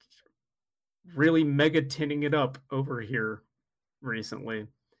 It's really mega tinning it up over here recently.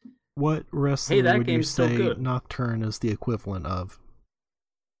 What wrestler would you say Nocturne is the equivalent of?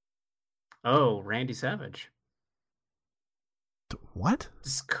 Oh, Randy Savage. What?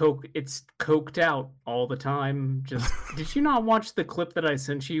 It's coked out all the time. Just did you not watch the clip that I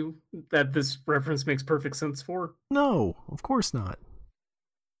sent you that this reference makes perfect sense for? No, of course not.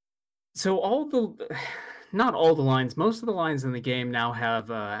 So not all the lines, most of the lines in the game now have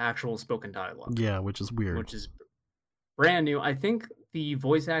actual spoken dialogue. Yeah, which is weird. Which is brand new. I think the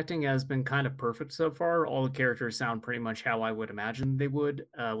voice acting has been kind of perfect so far. All the characters sound pretty much how I would imagine they would,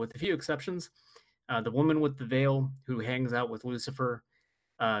 with a few exceptions. The woman with the veil who hangs out with Lucifer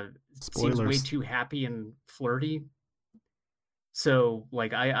seems way too happy and flirty. So,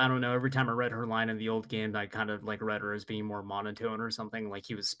 like, I don't know. Every time I read her line in the old game, I kind of like read her as being more monotone or something, like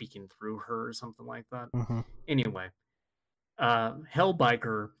he was speaking through her or something like that. Mm-hmm. Anyway,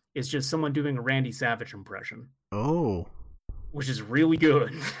 Hellbiker is just someone doing a Randy Savage impression. Oh. Which is really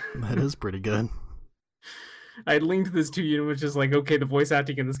good. That is pretty good. I linked this to you and was just like, okay, the voice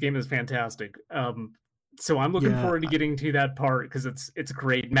acting in this game is fantastic. So I'm looking forward to getting to that part because it's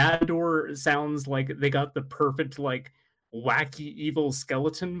great. Matador sounds like they got the perfect like wacky evil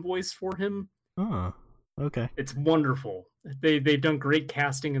skeleton voice for him. Oh, okay. It's wonderful. They've done great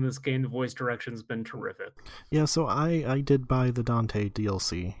casting in this game. The voice direction's been terrific. Yeah, so I did buy the Dante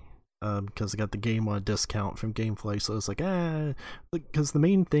DLC. Because I got the game on a discount from GameFly, so it's like, because the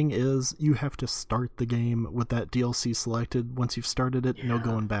main thing is you have to start the game with that DLC selected. Once you've started it, no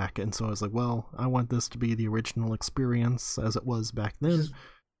going back. And so I was like, well, I want this to be the original experience as it was back then.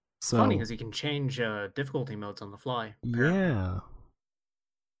 So funny because you can change difficulty modes on the fly. Apparently. Yeah,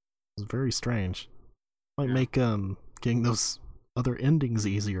 it's very strange. Might make getting those other endings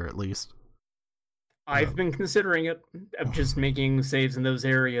easier at least. I've been considering it of just making saves in those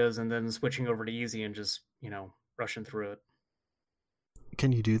areas and then switching over to easy and just, rushing through it.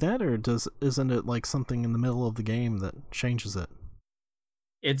 Can you do that, or isn't it like something in the middle of the game that changes it?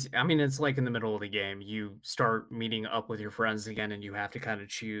 It's like in the middle of the game. You start meeting up with your friends again and you have to kind of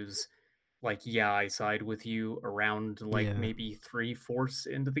choose like, I side with you around maybe 3/4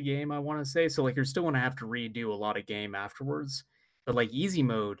 into the game, I want to say. So like you're still going to have to redo a lot of game afterwards. But like easy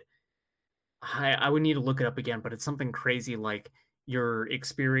mode, I would need to look it up again, but it's something crazy like your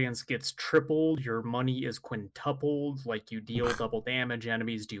experience gets tripled, your money is quintupled, like you deal double damage,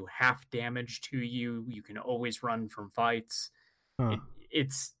 enemies do half damage to you, you can always run from fights. Huh.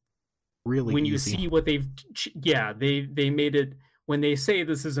 It's Really when you easy. see what they made it when they say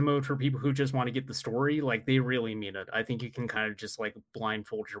this is a mode for people who just want to get the story, like they really mean it. I think you can kind of just like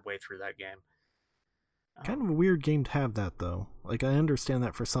blindfold your way through that game. Kind of a weird game to have that though. Like I understand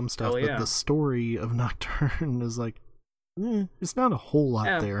that for some stuff, but yeah. the story of Nocturne is like, it's not a whole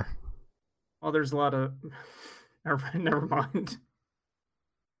lot there. Well, there's a lot of. Never mind.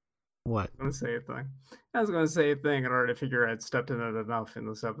 What? I was going to say a thing in order to figure I'd stepped in it enough in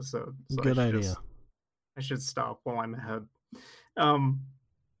this episode. So Good idea. I should stop while I'm ahead.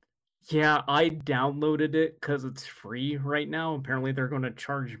 Yeah, I downloaded it because it's free right now. Apparently, they're going to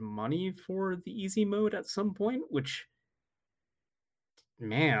charge money for the easy mode at some point, which,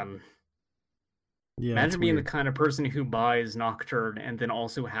 man. Yeah, imagine being the kind of person who buys Nocturne and then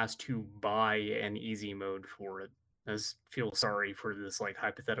also has to buy an easy mode for it. I just feel sorry for this like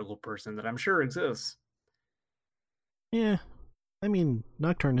hypothetical person that I'm sure exists. Yeah. I mean,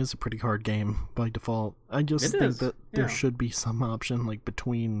 Nocturne is a pretty hard game by default. I just think that there should be some option like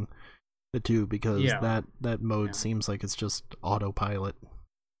between the two because that mode seems like it's just autopilot.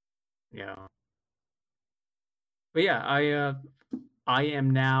 Yeah. But yeah, I am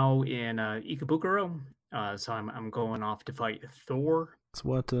now in Ikebukuro, so I'm going off to fight Thor. It's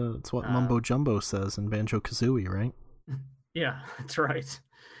what Mumbo Jumbo says in Banjo-Kazooie, right? Yeah, that's right.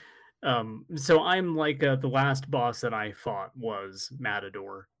 So I'm like the last boss that I fought was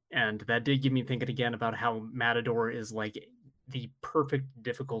Matador, and that did get me thinking again about how Matador is like the perfect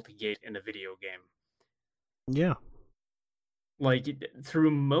difficulty gate in a video game. Yeah. Like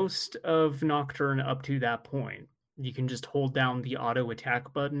through most of Nocturne up to that point, you can just hold down the auto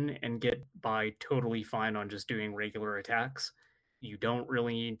attack button and get by totally fine on just doing regular attacks. You don't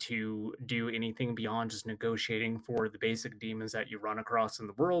really need to do anything beyond just negotiating for the basic demons that you run across in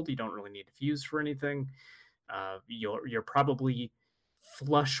the world. You don't really need to fuse for anything. You're probably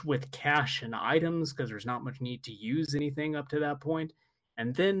flush with cash and items because there's not much need to use anything up to that point.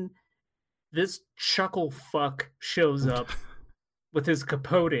 And then this chuckle fuck shows up with his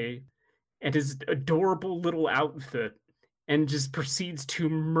capote and his adorable little outfit and just proceeds to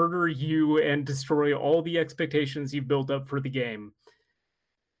murder you and destroy all the expectations you've built up for the game.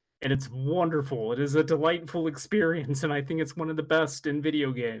 And it's wonderful. It is a delightful experience, and I think it's one of the best in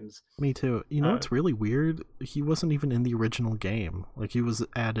video games. Me too. You know what's really weird? He wasn't even in the original game. Like, he was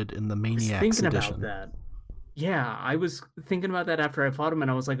added in the Maniacs edition. About that. Yeah, I was thinking about that after I fought him,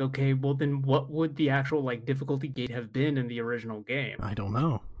 and I was like, okay, well then what would the actual like difficulty gate have been in the original game? I don't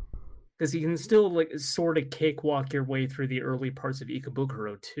know. Because you can still like sort of cakewalk your way through the early parts of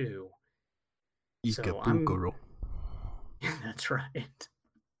Ikebukuro too. Ikebukuro. That's right.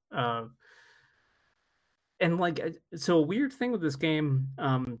 And like, so a weird thing with this game,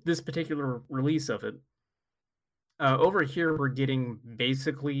 this particular release of it, over here we're getting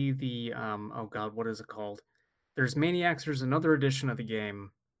basically the oh god, what is it called? There's Maniacs. There's another edition of the game.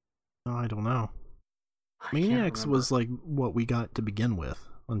 Oh, I don't know. Maniacs was like what we got to begin with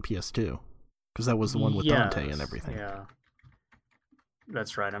on PS2, because that was the one with Dante and everything. Yeah,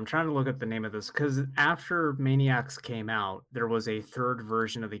 that's right. I'm trying to look at the name of this because after Maniacs came out, there was a third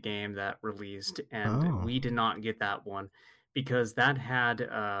version of the game that released, and we did not get that one because that had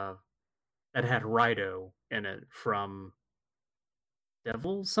Rido in it from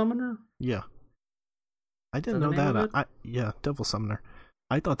Devil Summoner. Yeah, I didn't know that. Yeah, Devil Summoner.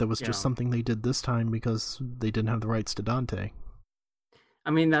 I thought that was just something they did this time because they didn't have the rights to Dante. I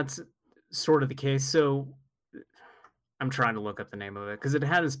mean, that's sort of the case. So I'm trying to look up the name of it because it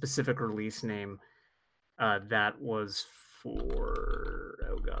had a specific release name that was for...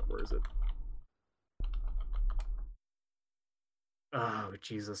 Oh, God, where is it? Oh,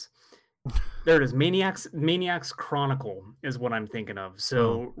 Jesus. There it is. Maniacs Chronicle is what I'm thinking of.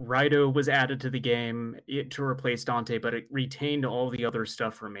 So Rido was added to the game to replace Dante, but it retained all the other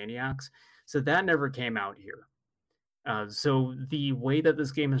stuff from Maniacs. So that never came out here. So the way that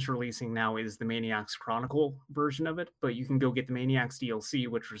this game is releasing now is the Maniacs Chronicle version of it, but you can go get the Maniacs DLC,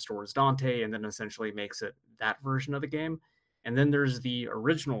 which restores Dante and then essentially makes it that version of the game. And then there's the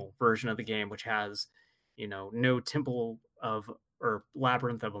original version of the game, which has, no Temple of... or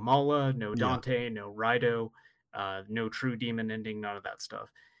Labyrinth of Amala, no Dante, no Rido, no True Demon ending, none of that stuff.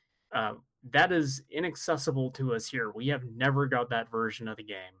 That is inaccessible to us here. We have never got that version of the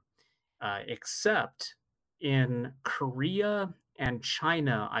game, except in Korea and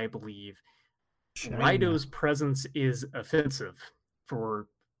China, I believe. Rido's presence is offensive. for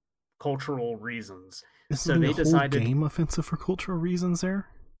cultural reasons. Isn't So the they whole decided game offensive for cultural reasons there?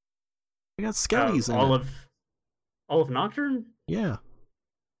 I got Skellies in all it. of Nocturne. Yeah.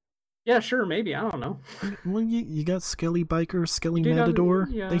 Yeah, sure, maybe, I don't know. Well, you got Skelly Biker, Skelly You Matador.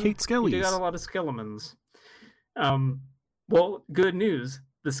 yeah, They hate you do got Skellies. a lot of Skelemans. Well, good news.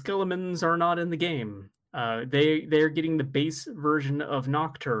 The Skelemans are not in the game. They're getting the base version of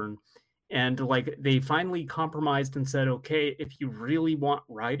Nocturne, and like they finally compromised and said, okay, if you really want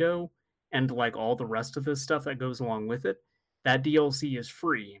Rido and like all the rest of this stuff that goes along with it, that DLC is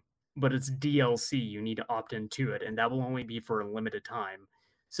free, but it's DLC. You need to opt into it, and that will only be for a limited time.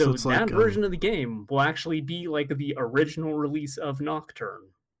 So So it's that like version of the game will actually be like the original release of Nocturne.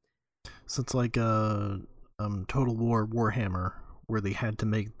 Total War Warhammer, where they had to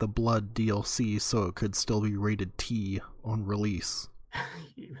make the Blood DLC so it could still be rated T on release.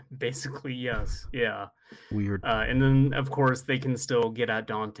 Basically, yes. Yeah. Weird. And then, of course, they can still get at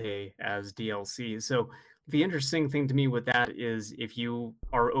Dante as DLC. So the interesting thing to me with that is if you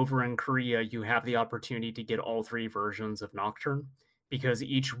are over in Korea, you have the opportunity to get all three versions of Nocturne because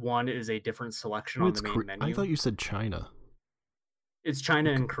each one is a different selection on the main menu. I thought you said China. It's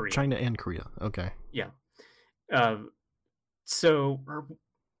China and Korea. China and Korea. Okay. Yeah. Was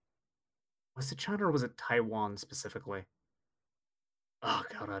it China or was it Taiwan specifically? Oh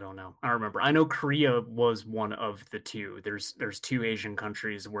god, I don't know. I don't remember. I know Korea was one of the two. There's two Asian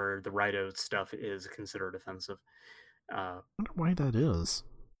countries where the Rido stuff is considered offensive. I wonder why that is.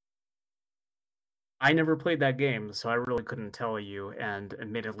 I never played that game, so I really couldn't tell you. And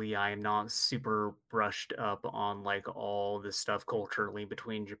admittedly, I am not super brushed up on like all this stuff culturally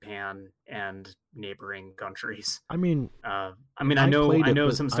between Japan and neighboring countries. I mean, I know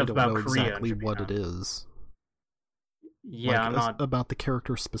some stuff about Korea. Exactly what it is. Yeah, like, not about the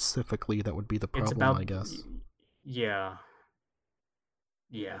character specifically. That would be the problem, I guess. Yeah.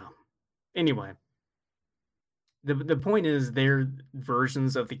 Anyway, the point is, their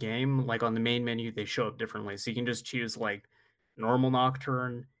versions of the game, like on the main menu, they show up differently. So you can just choose like normal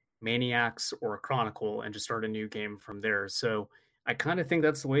Nocturne, Maniacs, or Chronicle, and just start a new game from there. So I kind of think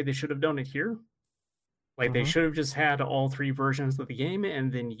that's the way they should have done it here. Like they should have just had all three versions of the game,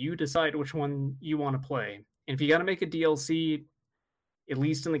 and then you decide which one you want to play. And if you got to make a DLC, at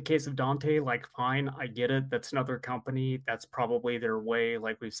least in the case of Dante, like, fine, I get it. That's another company. That's probably their way,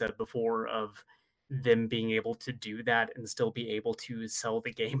 like we've said before, of them being able to do that and still be able to sell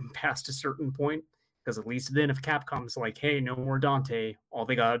the game past a certain point. Because at least then, if Capcom's like, hey, no more Dante, all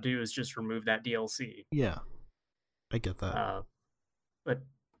they got to do is just remove that DLC. Yeah, I get that. But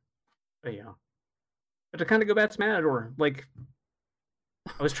yeah. But to kind of go back to Matador, like,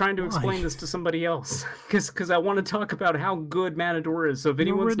 I was trying to explain this to somebody else because I want to talk about how good Matador is. So if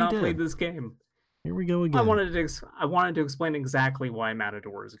anyone's not played this game, here we go again. I wanted to explain exactly why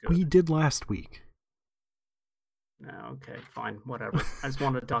Matador is good. We did last week. Okay, fine, whatever. I just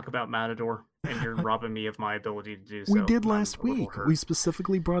wanted to talk about Matador, and you're robbing me of my ability to do so. We did last week. We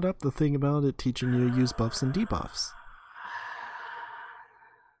specifically brought up the thing about it teaching you to use buffs and debuffs.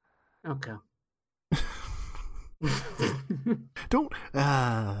 Okay. Don't.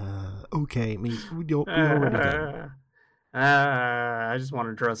 Okay, we already did. I just want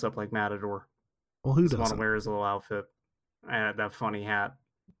to dress up like Matador. Well, who doesn't? Want to wear his little outfit, that funny hat,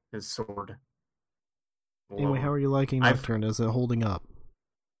 his sword. Anyway, how are you liking Nocturne? Is it holding up?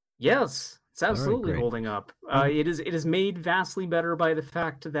 Yes, it's absolutely holding up. It is made vastly better by the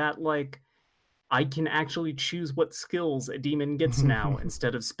fact that, like, I can actually choose what skills a demon gets now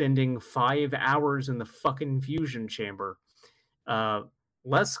instead of spending 5 hours in the fucking fusion chamber.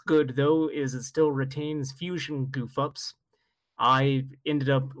 Less good, though, is it still retains fusion goof-ups. I ended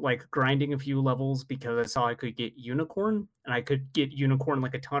up, like, grinding a few levels because I saw I could get Unicorn, and I could get Unicorn,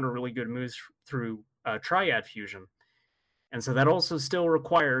 like, a ton of really good moves through Triad Fusion. And so that also still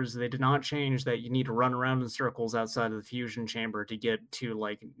requires, they did not change that you need to run around in circles outside of the fusion chamber to get to,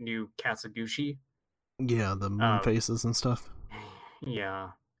 like, new Katsugushi. Yeah, the moon faces and stuff. Yeah.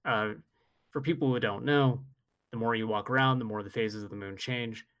 For people who don't know, the more you walk around, the more the phases of the moon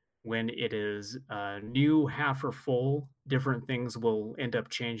change. When it is new, half, or full, different things will end up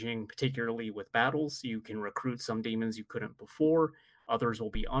changing, particularly with battles. You can recruit some demons you couldn't before. Others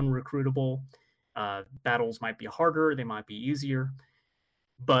will be unrecruitable. Battles might be harder, they might be easier.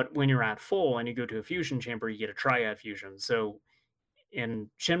 But when you're at full and you go to a fusion chamber, you get a triad fusion. So in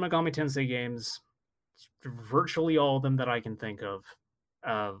Shin Megami Tensei games, virtually all of them that I can think of,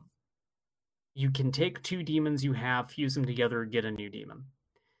 you can take two demons you have, fuse them together, get a new demon.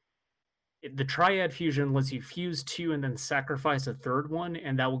 The Triad Fusion lets you fuse 2 and then sacrifice a third one,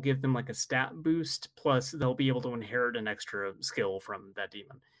 and that will give them like a stat boost, plus they'll be able to inherit an extra skill from that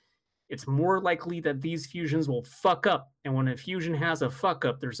demon. It's more likely that these fusions will fuck up, and when a fusion has a fuck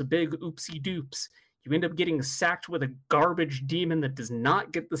up, there's a big oopsie doops. You end up getting sacked with a garbage demon that does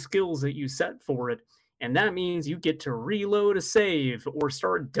not get the skills that you set for it, and that means you get to reload a save or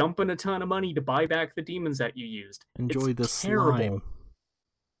start dumping a ton of money to buy back the demons that you used. Enjoy the slime.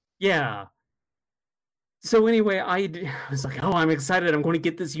 Yeah. So anyway, I was like, oh, I'm excited. I'm going to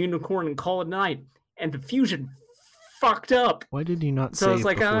get this unicorn and call it night. And the fusion fucked up. Why did you not save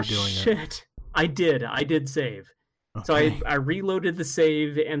before doing it? So I was like, oh, shit. I did save. Okay. So I reloaded the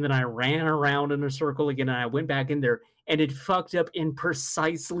save, and then I ran around in a circle again, and I went back in there, and it fucked up in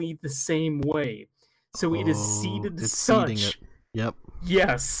precisely the same way. So it is seeded such. Yep.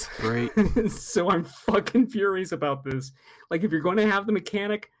 Yes. Great. So I'm fucking furious about this. Like, if you're going to have the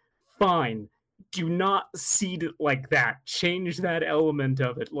mechanic, fine. Do not seed it like that. Change that element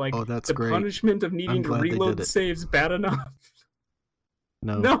of it. Like, that's the great. Punishment of needing to reload the saves bad enough.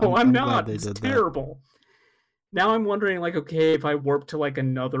 No, I'm not. It's terrible. Now I'm wondering, like, okay, if I warp to like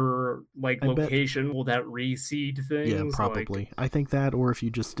another location, will that reseed things? Yeah, probably. I think that, or if you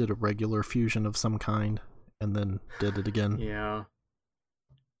just did a regular fusion of some kind and then did it again. Yeah.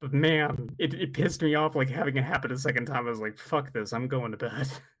 But man, it pissed me off, like, having it happen a second time. I was like, fuck this, I'm going to bed.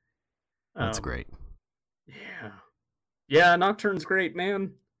 That's great. Yeah. Yeah, Nocturne's great,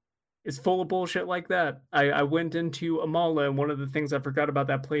 man. It's full of bullshit like that. I went into Amala, and one of the things I forgot about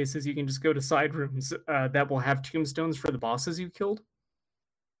that place is you can just go to side rooms that will have tombstones for the bosses you killed.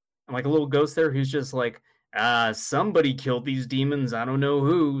 And like a little ghost there who's just like, somebody killed these demons, I don't know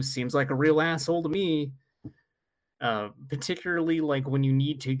who. Seems like a real asshole to me. Particularly like when you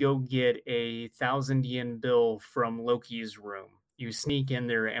need to go get a 1,000 yen bill from Loki's room. You sneak in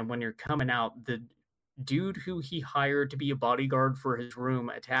there, and when you're coming out, the dude who he hired to be a bodyguard for his room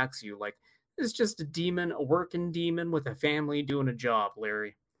attacks you. Like, it's just a demon, a working demon with a family doing a job,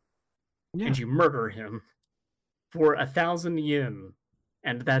 Larry. Yeah. And you murder him for 1,000 yen.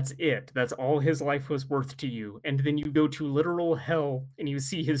 And that's it. That's all his life was worth to you. And then you go to literal hell and you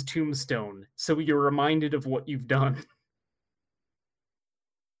see his tombstone. So you're reminded of what you've done.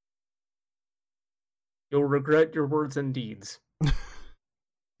 You'll regret your words and deeds.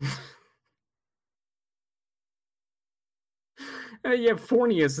 Yeah,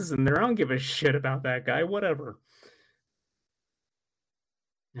 Fornius is in there. I don't give a shit about that guy. Whatever.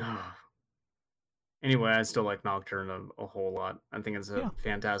 Anyway, I still like Nocturne a whole lot. I think it's a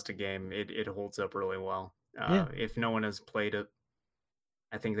fantastic game. It holds up really well. If no one has played it,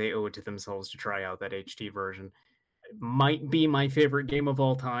 I think they owe it to themselves to try out that HD version. It might be my favorite game of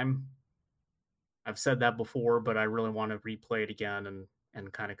all time. I've said that before, but I really want to replay it again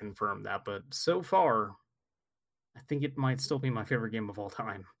and kind of confirm that. But so far, I think it might still be my favorite game of all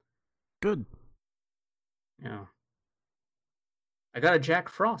time. Good. Yeah. I got a Jack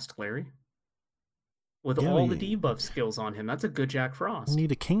Frost, Larry. With all the debuff skills on him. That's a good Jack Frost. You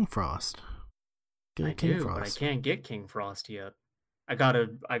need a King Frost. Get a King Frost. But I can't get King Frost yet. I got a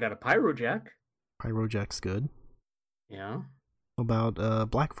Pyrojack. Pyrojack's good. Yeah. How about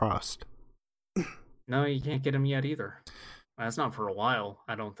Black Frost? No, you can't get him yet either. That's not for a while,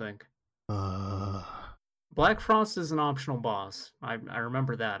 I don't think. Black Frost is an optional boss. I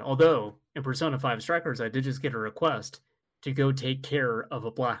remember that. Although, in Persona 5 Strikers, I did just get a request to go take care of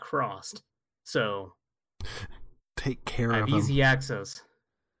a Black Frost. So... take care of him. I have easy access.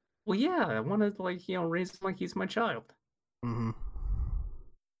 Well, yeah, I want to, raise him like he's my child. Mm-hmm.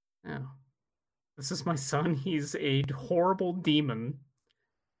 Yeah. This is my son. He's a horrible demon.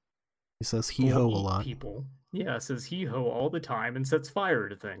 He says hee-ho a lot. People. Yeah, says hee-ho all the time and sets fire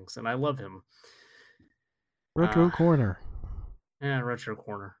to things, and I love him. Retro Corner. Yeah, Retro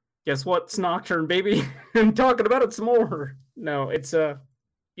Corner. Guess what? It's Nocturne, baby. I'm talking about it some more. No, it's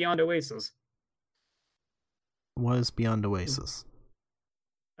Beyond Oasis. What is Beyond Oasis?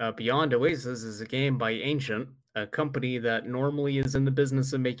 Beyond Oasis is a game by Ancient, a company that normally is in the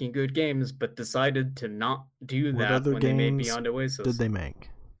business of making good games, but decided to not do that when they made Beyond Oasis. What did they make?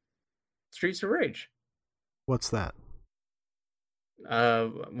 Streets of Rage. What's that?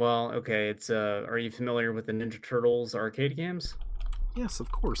 Well, okay, it's are you familiar with the Ninja Turtles arcade games? Yes,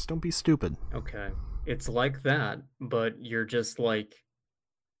 of course. Don't be stupid. Okay. It's like that, but you're just like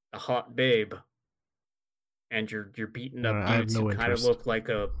a hot babe. And you're beating up dudes who kind of look like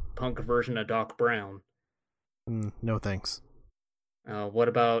a punk version of Doc Brown. No thanks. What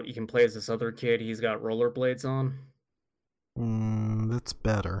about you can play as this other kid? He's got rollerblades on. That's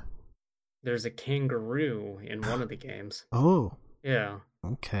better. There's a kangaroo in one of the games. Oh. Yeah.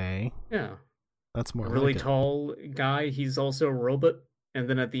 Okay. Yeah. That's more A really like it. tall guy. He's also a robot. And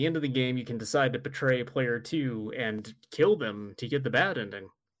then at the end of the game, you can decide to betray player 2 and kill them to get the bad ending.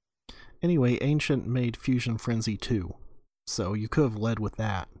 Anyway, Ancient made Fusion Frenzy 2, so you could have led with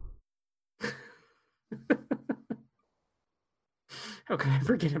that. How can I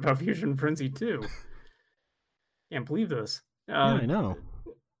forget about Fusion Frenzy 2? Can't believe this. Yeah, I know.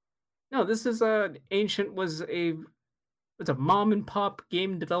 No, this is Ancient was it's a mom and pop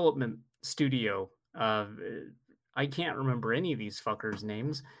game development studio. I can't remember any of these fuckers'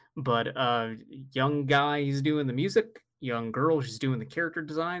 names, but young guy, he's doing the music. Young girl, she's doing the character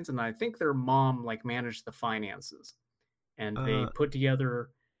designs, and I think their mom like managed the finances. And they put together.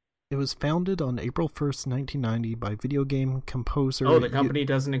 It was founded on April 1st, 1990 by video game composer... Oh, the company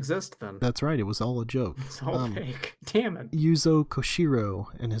doesn't exist then. That's right, it was all a joke. It's all fake. Damn it. Yuzo Koshiro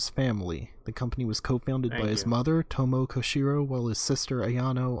and his family. The company was co-founded by his mother, Tomo Koshiro, while his sister,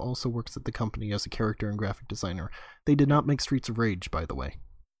 Ayano, also works at the company as a character and graphic designer. They did not make Streets of Rage, by the way.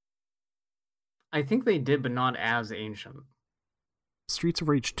 I think they did, but not as Ancient. Streets of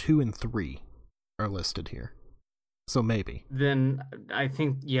Rage 2 and 3 are listed here. So maybe. Then I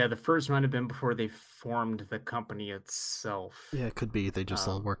think, yeah, the first might have been before they formed the company itself. Yeah, it could be. They just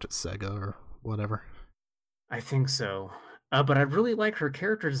all worked at Sega or whatever. I think so. But I really like her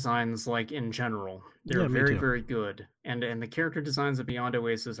character designs, like, in general. They're very, very good. And the character designs of Beyond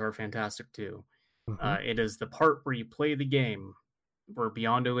Oasis are fantastic, too. Mm-hmm. It is the part where you play the game where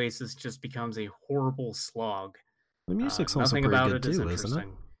Beyond Oasis just becomes a horrible slog. The music's also pretty good, too, isn't it?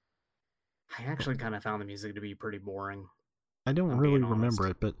 I actually kind of found the music to be pretty boring. I don't really remember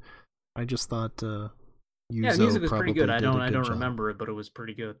it, but I just thought Yuzo the music was pretty good. I don't job. remember it, but it was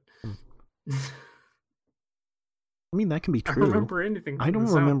pretty good. I mean, that can be true. I don't remember anything. I don't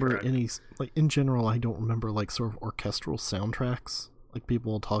remember any, like, in general, I don't remember, like, sort of orchestral soundtracks. Like,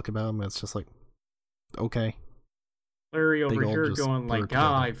 people will talk about them, and it's just like, okay. Larry over here going like,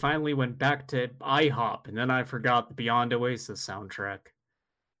 I finally went back to IHOP, and then I forgot the Beyond Oasis soundtrack.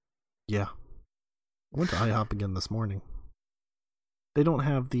 Yeah. I went to IHOP again this morning. They don't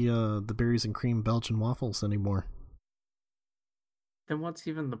have the berries and cream Belgian waffles anymore. Then what's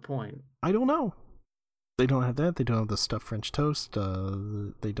even the point? I don't know. They don't have that. They don't have the stuffed French toast.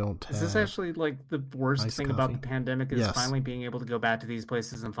 They don't have... Is this actually like the worst thing about the pandemic is finally being able to go back to these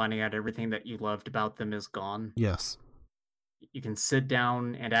places and finding out everything that you loved about them is gone? Yes. You can sit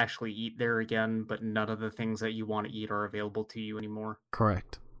down and actually eat there again, but none of the things that you want to eat are available to you anymore.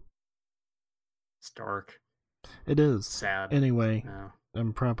 Correct. It's dark. It is. Sad. Anyway,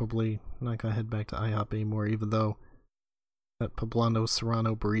 I'm probably not going to head back to IHOP anymore, even though that Poblano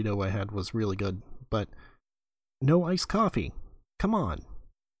Serrano burrito I had was really good. But no iced coffee. Come on.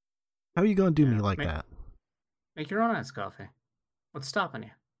 How are you going to do me like that? Make your own iced coffee. What's stopping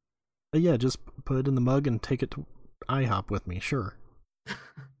you? Yeah, just put it in the mug and take it to IHOP with me, sure.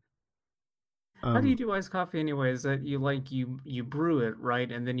 How do you do iced coffee anyways? That you brew it,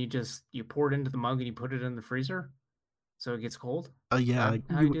 right? And then you pour it into the mug and you put it in the freezer so it gets cold? Yeah,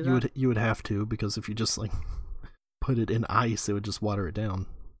 you would have to, because if you just like put it in ice, it would just water it down.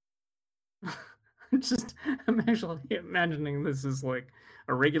 I'm actually imagining this is like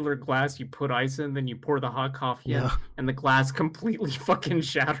a regular glass you put ice in, then you pour the hot coffee in, and the glass completely fucking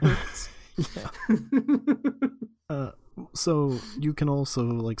shatters. So you can also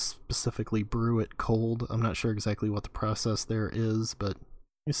like specifically brew it cold. I'm not sure exactly what the process there is, but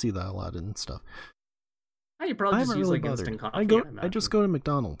you see that a lot in stuff. You probably just use like instant coffee. I just go to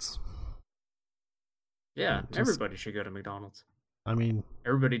McDonald's. Yeah, everybody should go to McDonald's. I mean,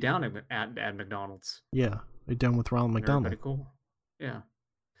 everybody down at McDonald's. Yeah, down with Ronald McDonald. Everybody cool. Yeah.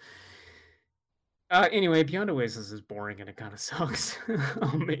 Anyway, Beyond Oasis is boring and it kind of sucks.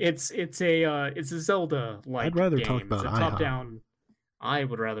 It's a Zelda like. I'd rather game. talk about IHOP. Top-down. I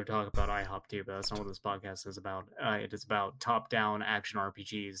would rather talk about IHOP too, but that's not what this podcast is about. It is about top-down action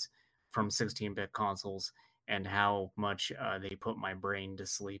RPGs from 16-bit consoles and how much they put my brain to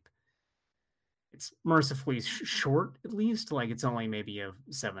sleep. It's mercifully short, at least. Like, it's only maybe a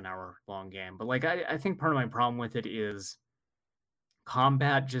 7-hour long game. But, like, I think part of my problem with it is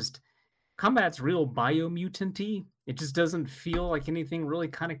combat's real biomutant-y. It just doesn't feel like anything really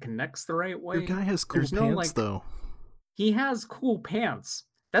kind of connects the right way. Your guy has cool pants, though. He has cool pants.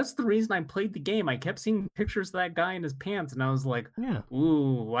 That's the reason I played the game. I kept seeing pictures of that guy in his pants, and I was like,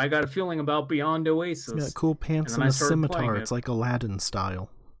 ooh, I got a feeling about Beyond Oasis. He's got cool pants and a scimitar. It's like Aladdin style.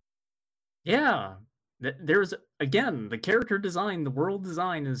 Yeah. There's, again, the character design, the world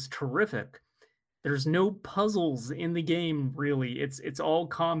design is terrific. There's no puzzles in the game, really. It's all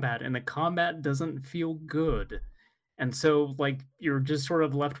combat, and the combat doesn't feel good. And so, like, you're just sort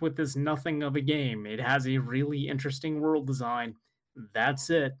of left with this nothing of a game. It has a really interesting world design. That's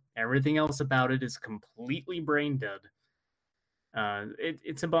it. Everything else about it is completely brain dead.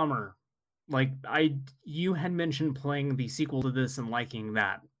 It's a bummer. Like, you had mentioned playing the sequel to this and liking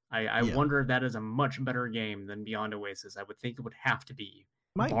that. I Yeah, wonder if that is a much better game than Beyond Oasis. I would think it would have to be.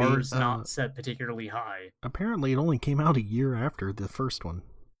 might be. Bars not set particularly high. Apparently, it only came out a year after the first one,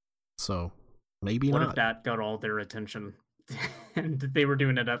 so maybe What not. if that got all their attention? And they were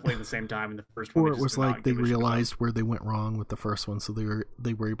doing it at like the same time in the first one. Or it was like they realized where they went wrong with the first one, so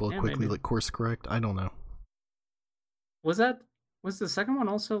they were able to quickly maybe. like course correct. I don't know. Was the second one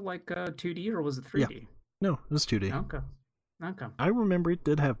also like 2D or was it 3D? No, it was 2D. Okay. I remember it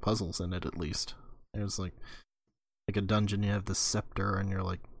did have puzzles in it at least. It was like a dungeon. You have the scepter and you're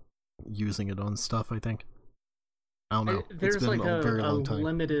like using it on stuff. I think. I don't know. There's it's been like a very long time.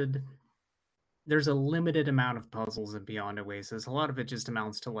 There's a limited amount of puzzles in Beyond Oasis. A lot of it just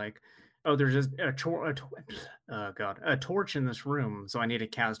amounts to like, oh, there's just a torch in this room, so I need to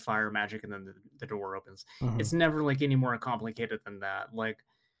cast fire magic, and then the door opens. Mhm. It's never like any more complicated than that. Like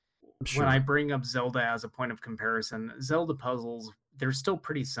Sure. when I bring up Zelda as a point of comparison, Zelda puzzles, they're still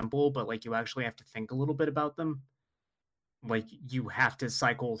pretty simple, but like you actually have to think a little bit about them. Like you have to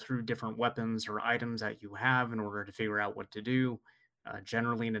cycle through different weapons or items that you have in order to figure out what to do.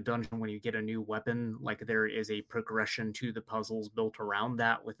 Generally, in a dungeon, when you get a new weapon, like there is a progression to the puzzles built around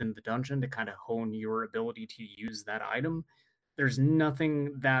that within the dungeon to kind of hone your ability to use that item. There's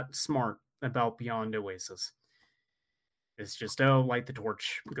nothing that smart about Beyond Oasis. It's just, oh, light the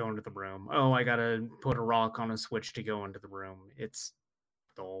torch, go into the room. Oh, I gotta put a rock on a switch to go into the room. It's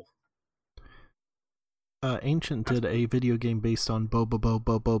dull. Ancient did a video game based on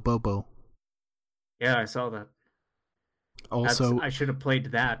Bobo. Yeah, I saw that. Also, I should have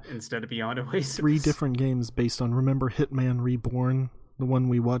played that instead of Beyond Oasis. 3 different games based on. Remember Hitman Reborn, the one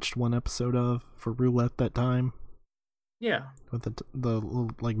we watched one episode of for Roulette that time? Yeah, with the little,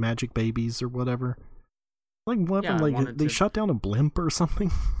 like magic babies or whatever. Like what Yeah, happened? Like they shot down a blimp or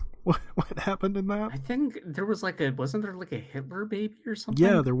something. what happened in that? I think there was like wasn't there like a Hitler baby or something?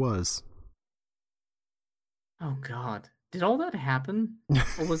 Yeah, there was. Oh God, did all that happen?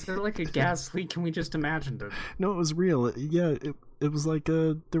 Or was there like a gas leak and we just imagined it? No, it was real. It was like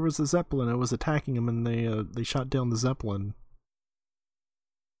there was a Zeppelin. It was attacking them, and they shot down the Zeppelin.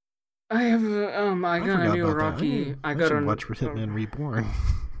 I have I got a new Iraqi. I should watch Hitman Reborn.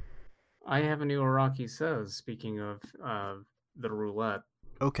 I have a new Iraqi says. Speaking of the roulette.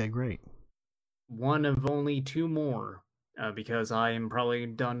 Okay, great. One of only 2 more, because I am probably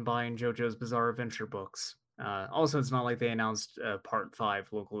done buying JoJo's Bizarre Adventure books. Also, it's not like they announced Part 5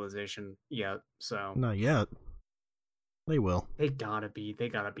 localization yet, so Not yet. They will. They gotta be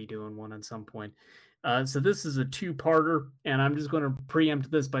doing one at some point. So this is a 2-parter, and I'm just going to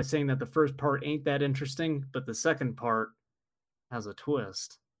preempt this by saying that the first part ain't that interesting, but the second part has a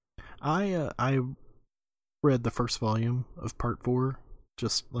twist. I read the first volume of Part 4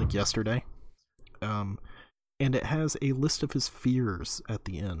 just like yesterday, and it has a list of his fears at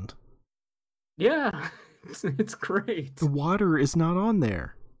the end. Yeah, it's great. The water is not on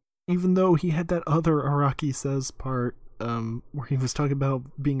there, even though he had that other Araki Says part where he was talking about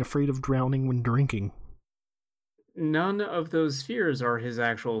being afraid of drowning when drinking. None of those fears are his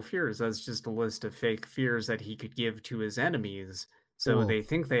actual fears. That's just a list of fake fears that he could give to his enemies. So they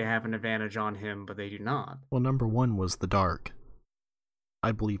think they have an advantage on him, but they do not. Well, number 1 was the dark.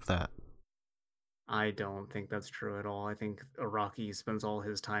 I believe that. I don't think that's true at all. I think Araki spends all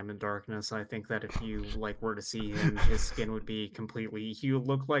his time in darkness. I think that if you were to see him, his skin would be completely. He would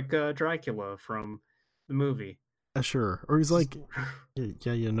look like Dracula from the movie. Sure. Or he's like,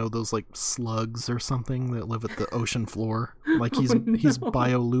 yeah, you know those like slugs or something that live at the ocean floor. Like he's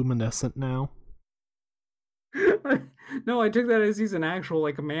bioluminescent now. No, I took that as he's an actual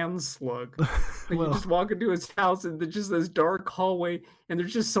like a man slug. Like you just walk into his house and there's just this dark hallway and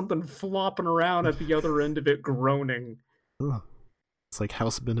there's just something flopping around at the other end of it groaning. Ugh. It's like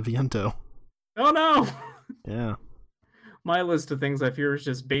House Beneviento. Oh no! Yeah. My list of things I fear is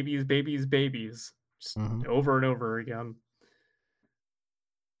just babies. Just over and over again.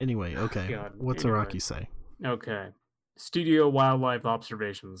 Anyway, okay. God, What's Araki say? Okay. Studio wildlife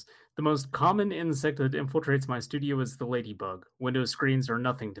observations. The most common insect that infiltrates my studio is the ladybug. Window screens are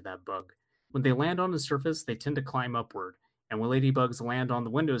nothing to that bug. When they land on the surface, they tend to climb upward. And when ladybugs land on the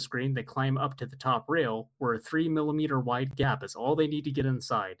window screen, they climb up to the top rail, where a 3mm wide gap is all they need to get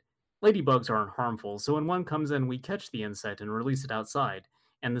inside. Ladybugs aren't harmful, so when one comes in, we catch the insect and release it outside,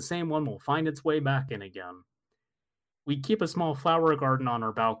 and the same one will find its way back in again. We keep a small flower garden on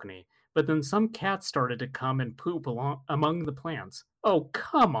our balcony. but then some cats started to come and poop among the plants. Oh,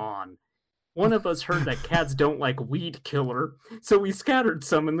 come on. One of us heard that cats don't like weed killer, so we scattered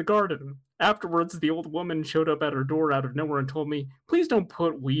some in the garden. Afterwards, the old woman showed up at her door out of nowhere and told me, "Please don't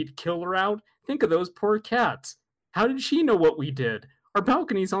put weed killer out. Think of those poor cats." How did she know what we did? Our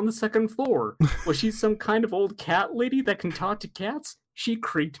balcony's on the second floor. Was she some kind of old cat lady that can talk to cats? She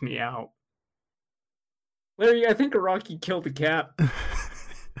creeped me out. Larry, I think Araki killed a cat.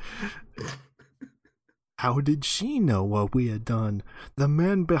 How did she know what we had done? The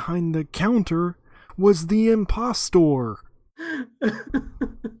man behind the counter was the impostor.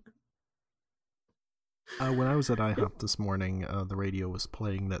 When I was at IHOP this morning, the radio was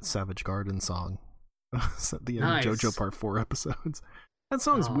playing that Savage Garden song. At the end of JoJo Part 4 episodes. That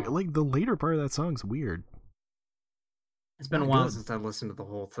song's weird. Like, the later part of that song's weird. It's been a while since I listened to the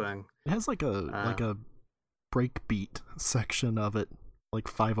whole thing. It has like a breakbeat section of it, like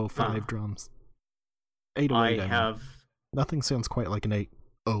 505 drums. 808. Nothing sounds quite like an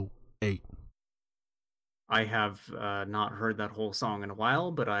 808. I have not heard that whole song in a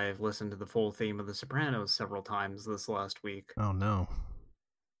while, but I've listened to the full theme of The Sopranos several times this last week. Oh no.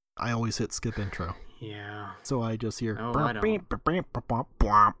 I always hit skip intro. Yeah. So I just hear... No, I don't.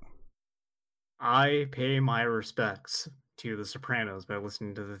 I pay my respects to The Sopranos by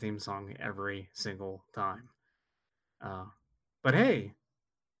listening to the theme song every single time. But hey,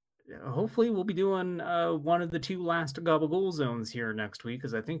 hopefully we'll be doing one of the 2 last Gabagool zones here next week,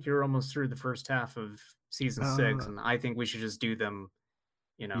 because I think you're almost through the first half of season 6, and I think we should just do them,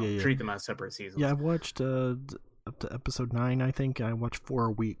 treat them as separate seasons. Yeah, I've watched up to episode 9, I think. I watched 4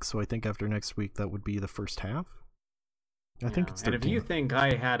 a week, so I think after next week that would be the first half. I think it's 13. And if you think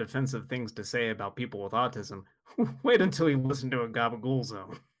I had offensive things to say about people with autism, wait until you listen to a Gabagool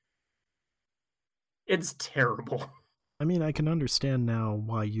zone. It's terrible. I mean, I can understand now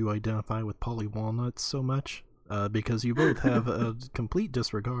why you identify with Polly Walnuts so much, because you both have a complete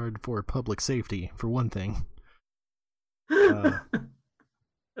disregard for public safety, for one thing.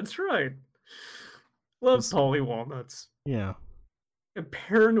 That's right. Love Polly Walnuts. Yeah. A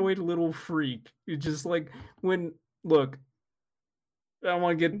paranoid little freak. You just like, look, I don't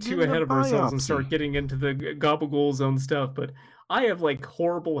want to get too ahead of ourselves and start getting into the Gabagool zone stuff, but I have like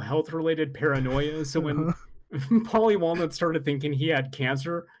horrible health-related paranoia, so when Polly Walnut started thinking he had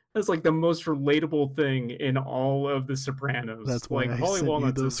cancer, that's like the most relatable thing in all of The Sopranos. That's why I sent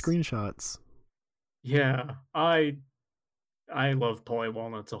you those screenshots. Yeah, I love Polly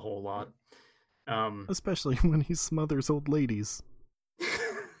Walnuts a whole lot. Especially when he smothers old ladies.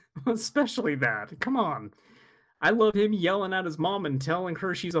 Especially that. Come on. I love him yelling at his mom and telling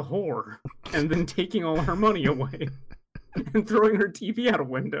her she's a whore, and then taking all her money away and throwing her TV out a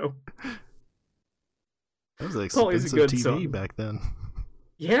window. That was an expensive TV back then.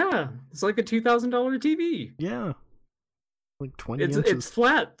 Yeah, it's like a $2,000 TV. Yeah. Like 20 inches. It's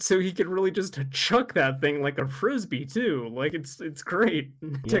flat, so he could really just chuck that thing like a frisbee too. Like it's great.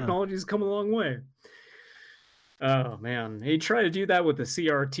 Yeah. Technology's come a long way. Oh man, he tried to do that with the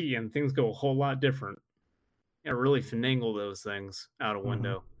CRT, and things go a whole lot different. Really finagle those things out a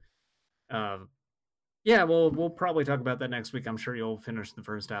window. Yeah, well, we'll probably talk about that next week. I'm sure you'll finish the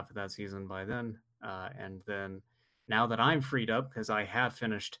first half of that season by then. And then now that I'm freed up, because I have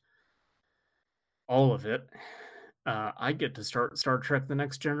finished all of it, I get to start Star Trek The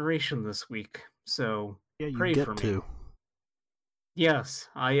Next Generation this week. So yeah, you pray get for me. To. Yes,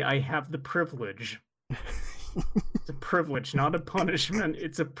 I have the privilege. It's a privilege, not a punishment.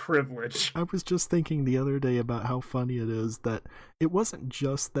 It's a privilege. I was just thinking the other day about how funny it is that it wasn't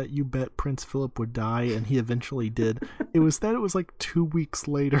just that you bet Prince Philip would die and he eventually did. It was that it was like 2 weeks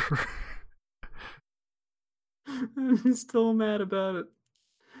later. I'm still mad about it.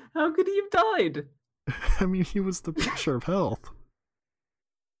 How could he have died? I mean, he was the picture of health.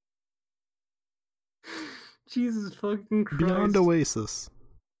 Jesus fucking Christ. Beyond Oasis.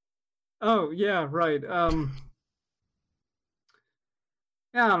 Oh, yeah, right.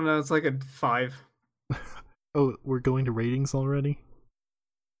 Yeah, I don't know, it's like a 5. Oh, we're going to ratings already?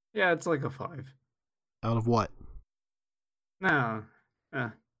 Yeah, it's like a 5. Out of what? No.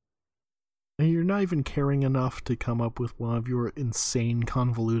 You're not even caring enough to come up with one of your insane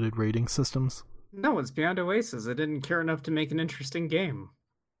convoluted rating systems? No, it's Beyond Oasis. I didn't care enough to make an interesting game.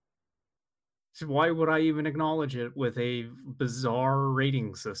 So why would I even acknowledge it with a bizarre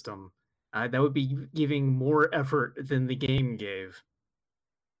rating system? That would be giving more effort than the game gave.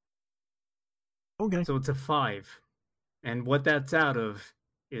 Okay. So it's a 5. And what that's out of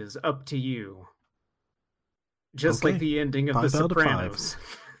is up to you. Just like the ending of The Sopranos.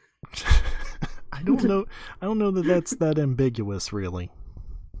 I don't know that that's that ambiguous, really.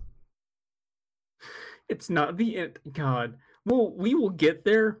 It's not the end. God. Well, we will get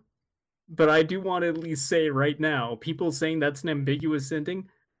there, but I do want to at least say right now, people saying that's an ambiguous ending,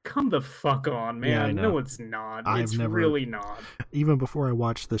 come the fuck on, man. Yeah, I know. No, it's not. I've It's never really not. even before I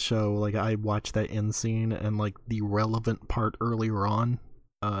watched the show, like I watched that end scene and like the relevant part earlier on,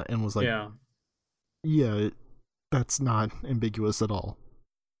 and was like, yeah, that's not ambiguous at all.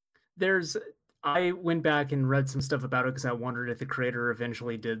 I went back and read some stuff about it because I wondered if the creator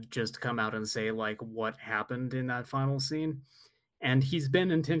eventually did just come out and say like what happened in that final scene. And he's been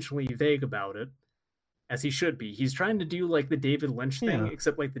intentionally vague about it, as he should be. He's trying to do like the David Lynch thing,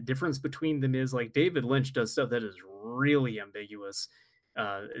 except like the difference between them is like David Lynch does stuff that is really ambiguous.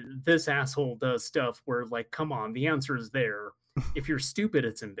 This asshole does stuff where like, come on, the answer is there. If you're stupid,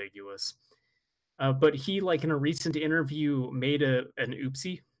 it's ambiguous. But he, like in a recent interview, made an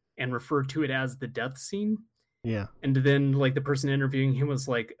oopsie and referred to it as the death scene. Yeah. And then like the person interviewing him was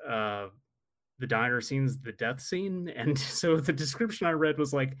like, the diner scene's the death scene. And so the description I read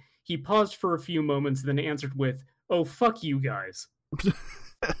was like, he paused for a few moments, then answered with, "Oh, fuck you guys."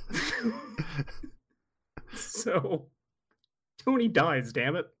 So Tony dies,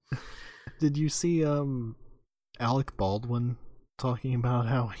 damn it. Did you see Alec Baldwin talking about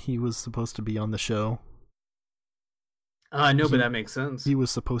how he was supposed to be on the show? No, but that makes sense. He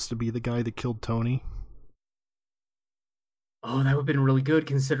was supposed to be the guy that killed Tony. Oh, that would have been really good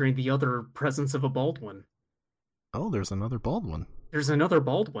considering the other presence of a Baldwin. Oh, there's another Baldwin. There's another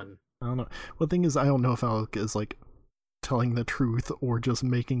Baldwin. I don't know. Well, the thing is, I don't know if Alec is like telling the truth or just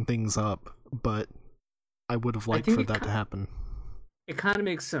making things up, but I would have liked for that to happen. It kind of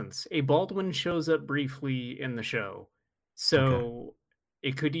makes sense. A Baldwin shows up briefly in the show. So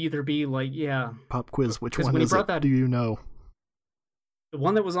it could either be like, yeah. Pop quiz, which one is it? Do you know? The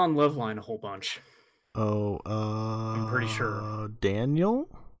one that was on Loveline a whole bunch. Oh, I'm pretty sure. Daniel?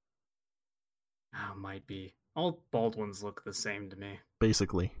 Oh, might be. All Baldwins look the same to me.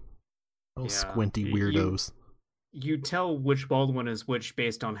 Basically. All squinty weirdos. You tell which Baldwin is which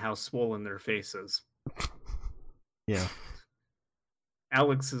based on how swollen their face is. Yeah.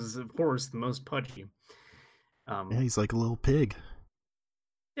 Alex is, of course, the most pudgy. Yeah, he's like a little pig.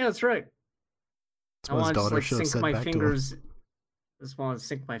 Yeah, that's right. That's what his daughter should have said back to him. I just want to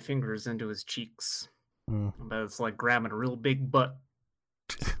sink my fingers into his cheeks. But it's like grabbing a real big butt.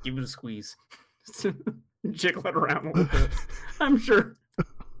 Just give it a squeeze. Jiggle it around a little bit. I'm sure.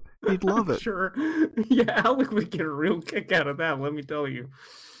 He'd love it. Sure. Yeah, Alec would get a real kick out of that, let me tell you.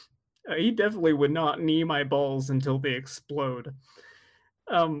 He definitely would not knee my balls until they explode.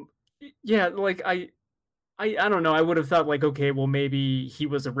 Yeah, like I don't know. I would have thought like, okay, well maybe he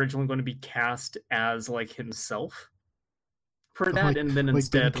was originally going to be cast as like himself for that, and then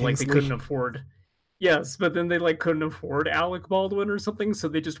instead like they couldn't afford. Yes, but then they like couldn't afford Alec Baldwin or something, so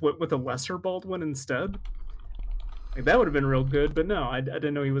they just went with a lesser Baldwin instead. Like that would have been real good, but no, I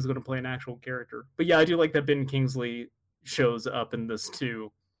didn't know he was going to play an actual character. But yeah, I do like that Ben Kingsley shows up in this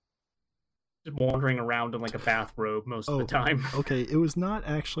too, just wandering around in like a bathrobe most of the time. Okay, it was not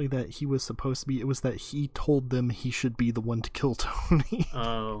actually that he was supposed to be; it was that he told them he should be the one to kill Tony.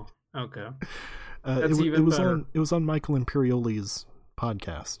 Oh, okay. That's even better. It was on Michael Imperioli's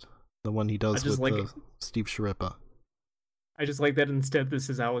podcast, the one he does with Steve Sciarippa. I just like that instead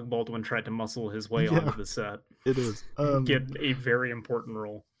this is Alec Baldwin tried to muscle his way onto the set. It is. Get a very important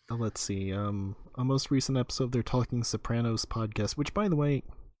role. Let's see. A most recent episode, they're Talking Sopranos podcast, which, by the way,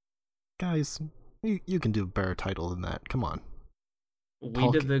 guys, you can do a better title than that. Come on. We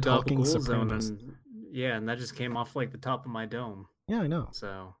did the Gabagool Zone, and that just came off like the top of my dome. Yeah, I know.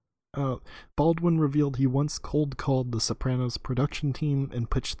 So... Baldwin revealed he once cold called the Sopranos production team and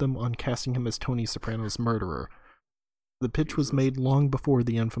pitched them on casting him as Tony Soprano's murderer. The pitch was made long before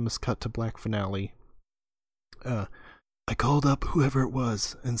the infamous cut to black finale. I called up whoever it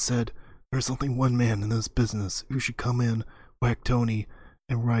was and said, "There's only one man in this business who should come in, whack Tony,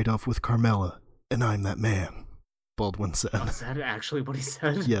 and ride off with Carmela, and I'm that man," Baldwin said. Oh, is that actually what he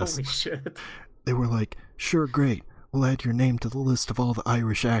said? Yes. Holy shit. They were like, "Sure, great. We'll add your name to the list of all the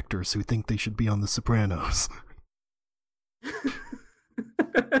Irish actors who think they should be on The Sopranos."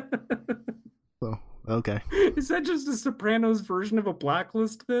 So, okay. Is that just a Sopranos version of a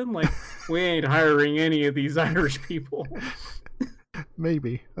blacklist then? Like, we ain't hiring any of these Irish people.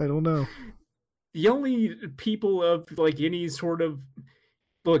 Maybe. I don't know. The only people of, like, any sort of...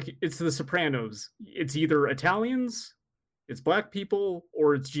 Look, it's The Sopranos. It's either Italians, it's black people,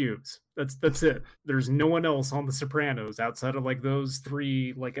 or it's Jews. That's it. There's no one else on The Sopranos outside of like those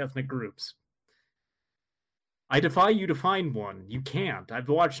three like ethnic groups. I defy you to find one. You can't. I've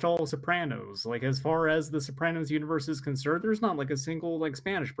watched all Sopranos. Like as far as the Sopranos universe is concerned, there's not like a single like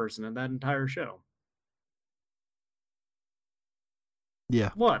Spanish person in that entire show. Yeah.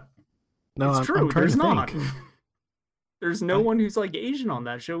 What? No, it's true. I'm trying There's to not. think. There's no one who's like Asian on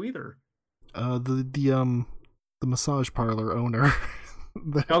that show either. The massage parlor owner.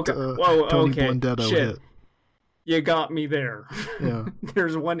 That, Okay. Whoa. Tony Okay. Blundetto Shit. hit. You got me there. Yeah.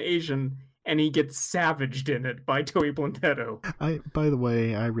 There's one Asian, and he gets savaged in it by Tony Blundetto. By the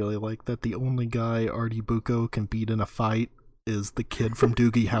way, I really like that the only guy Artie Bucco can beat in a fight is the kid from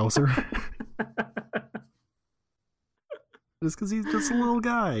Doogie Howser. Just because he's just a little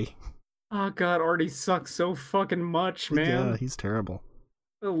guy. Oh god, Artie sucks so fucking much, man. Yeah, he's terrible.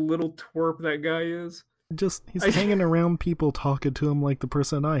 A little twerp that guy is. He's hanging around people talking to him like the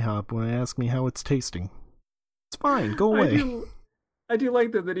person at IHOP when they ask me how it's tasting. It's fine, go away. I do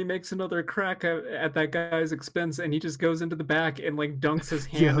like that he makes another crack at that guy's expense, and he just goes into the back and like dunks his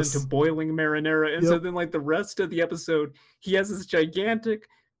hand into boiling marinara. And so then like the rest of the episode, he has this gigantic,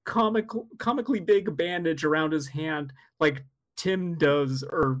 comically big bandage around his hand, like Tim does,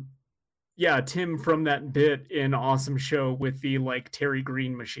 Tim from that bit in Awesome Show with the like Terry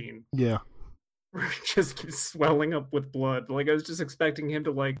Green machine. Yeah. Just keeps swelling up with blood. Like I was just expecting him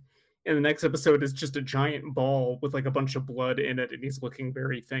to like in the next episode is just a giant ball with like a bunch of blood in it, and he's looking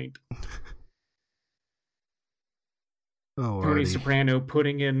very faint. Oh, Tony Artie. Soprano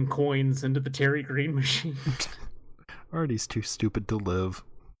putting in coins into the Terry Green machine. Artie's too stupid to live.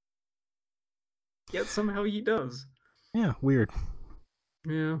 Yet somehow he does. Yeah, weird.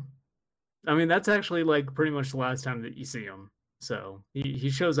 Yeah. I mean, that's actually like pretty much the last time that you see him. So he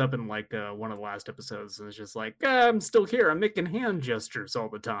shows up in like one of the last episodes and it's just like, I'm still here. I'm making hand gestures all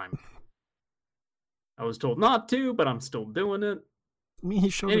the time. I was told not to, but I'm still doing it. I mean, he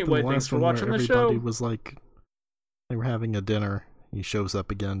showed Anyway, up in the thanks last for one where watching the everybody show. was like, they were having a dinner. He shows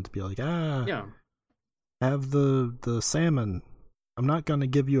up again to be like, Yeah. have the salmon. I'm not gonna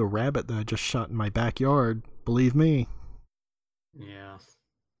give you a rabbit that I just shot in my backyard. Believe me. Yeah.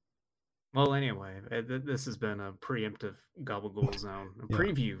 Well, anyway, this has been a preemptive Gabagool Zone, a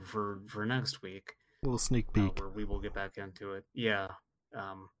preview for next week. A little sneak peek. Where we will get back into it. Yeah.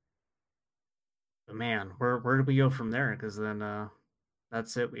 But man, where do we go from there? Because then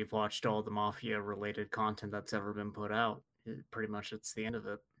that's it. We've watched all the Mafia-related content that's ever been put out. Pretty much it's the end of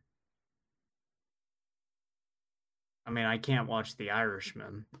it. I mean, I can't watch The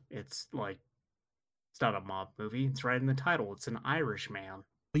Irishman. It's like, it's not a mob movie. It's right in the title. It's an Irishman.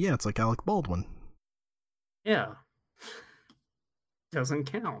 But yeah, it's like Alec Baldwin. Yeah.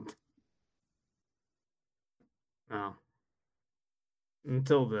 Doesn't count. No.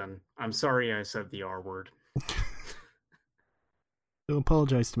 Until then, I'm sorry I said the R word. Don't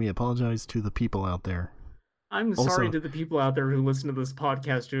apologize to me. Apologize to the people out there. I'm sorry to the people out there who listen to this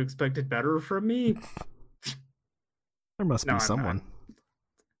podcast who expected better from me. There must be someone.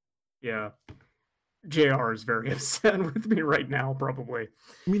 Yeah. JR is very upset with me right now, probably.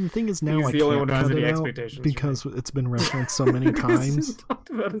 I mean, the thing is now He's I the only can't one who has cut any it out expectations because it's been referenced so many times. Talked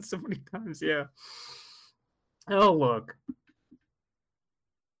about it so many times, yeah. Oh, look.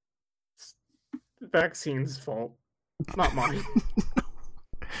 It's the vaccine's fault, not mine.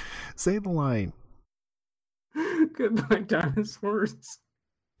 Say the line. Goodbye, dinosaurs.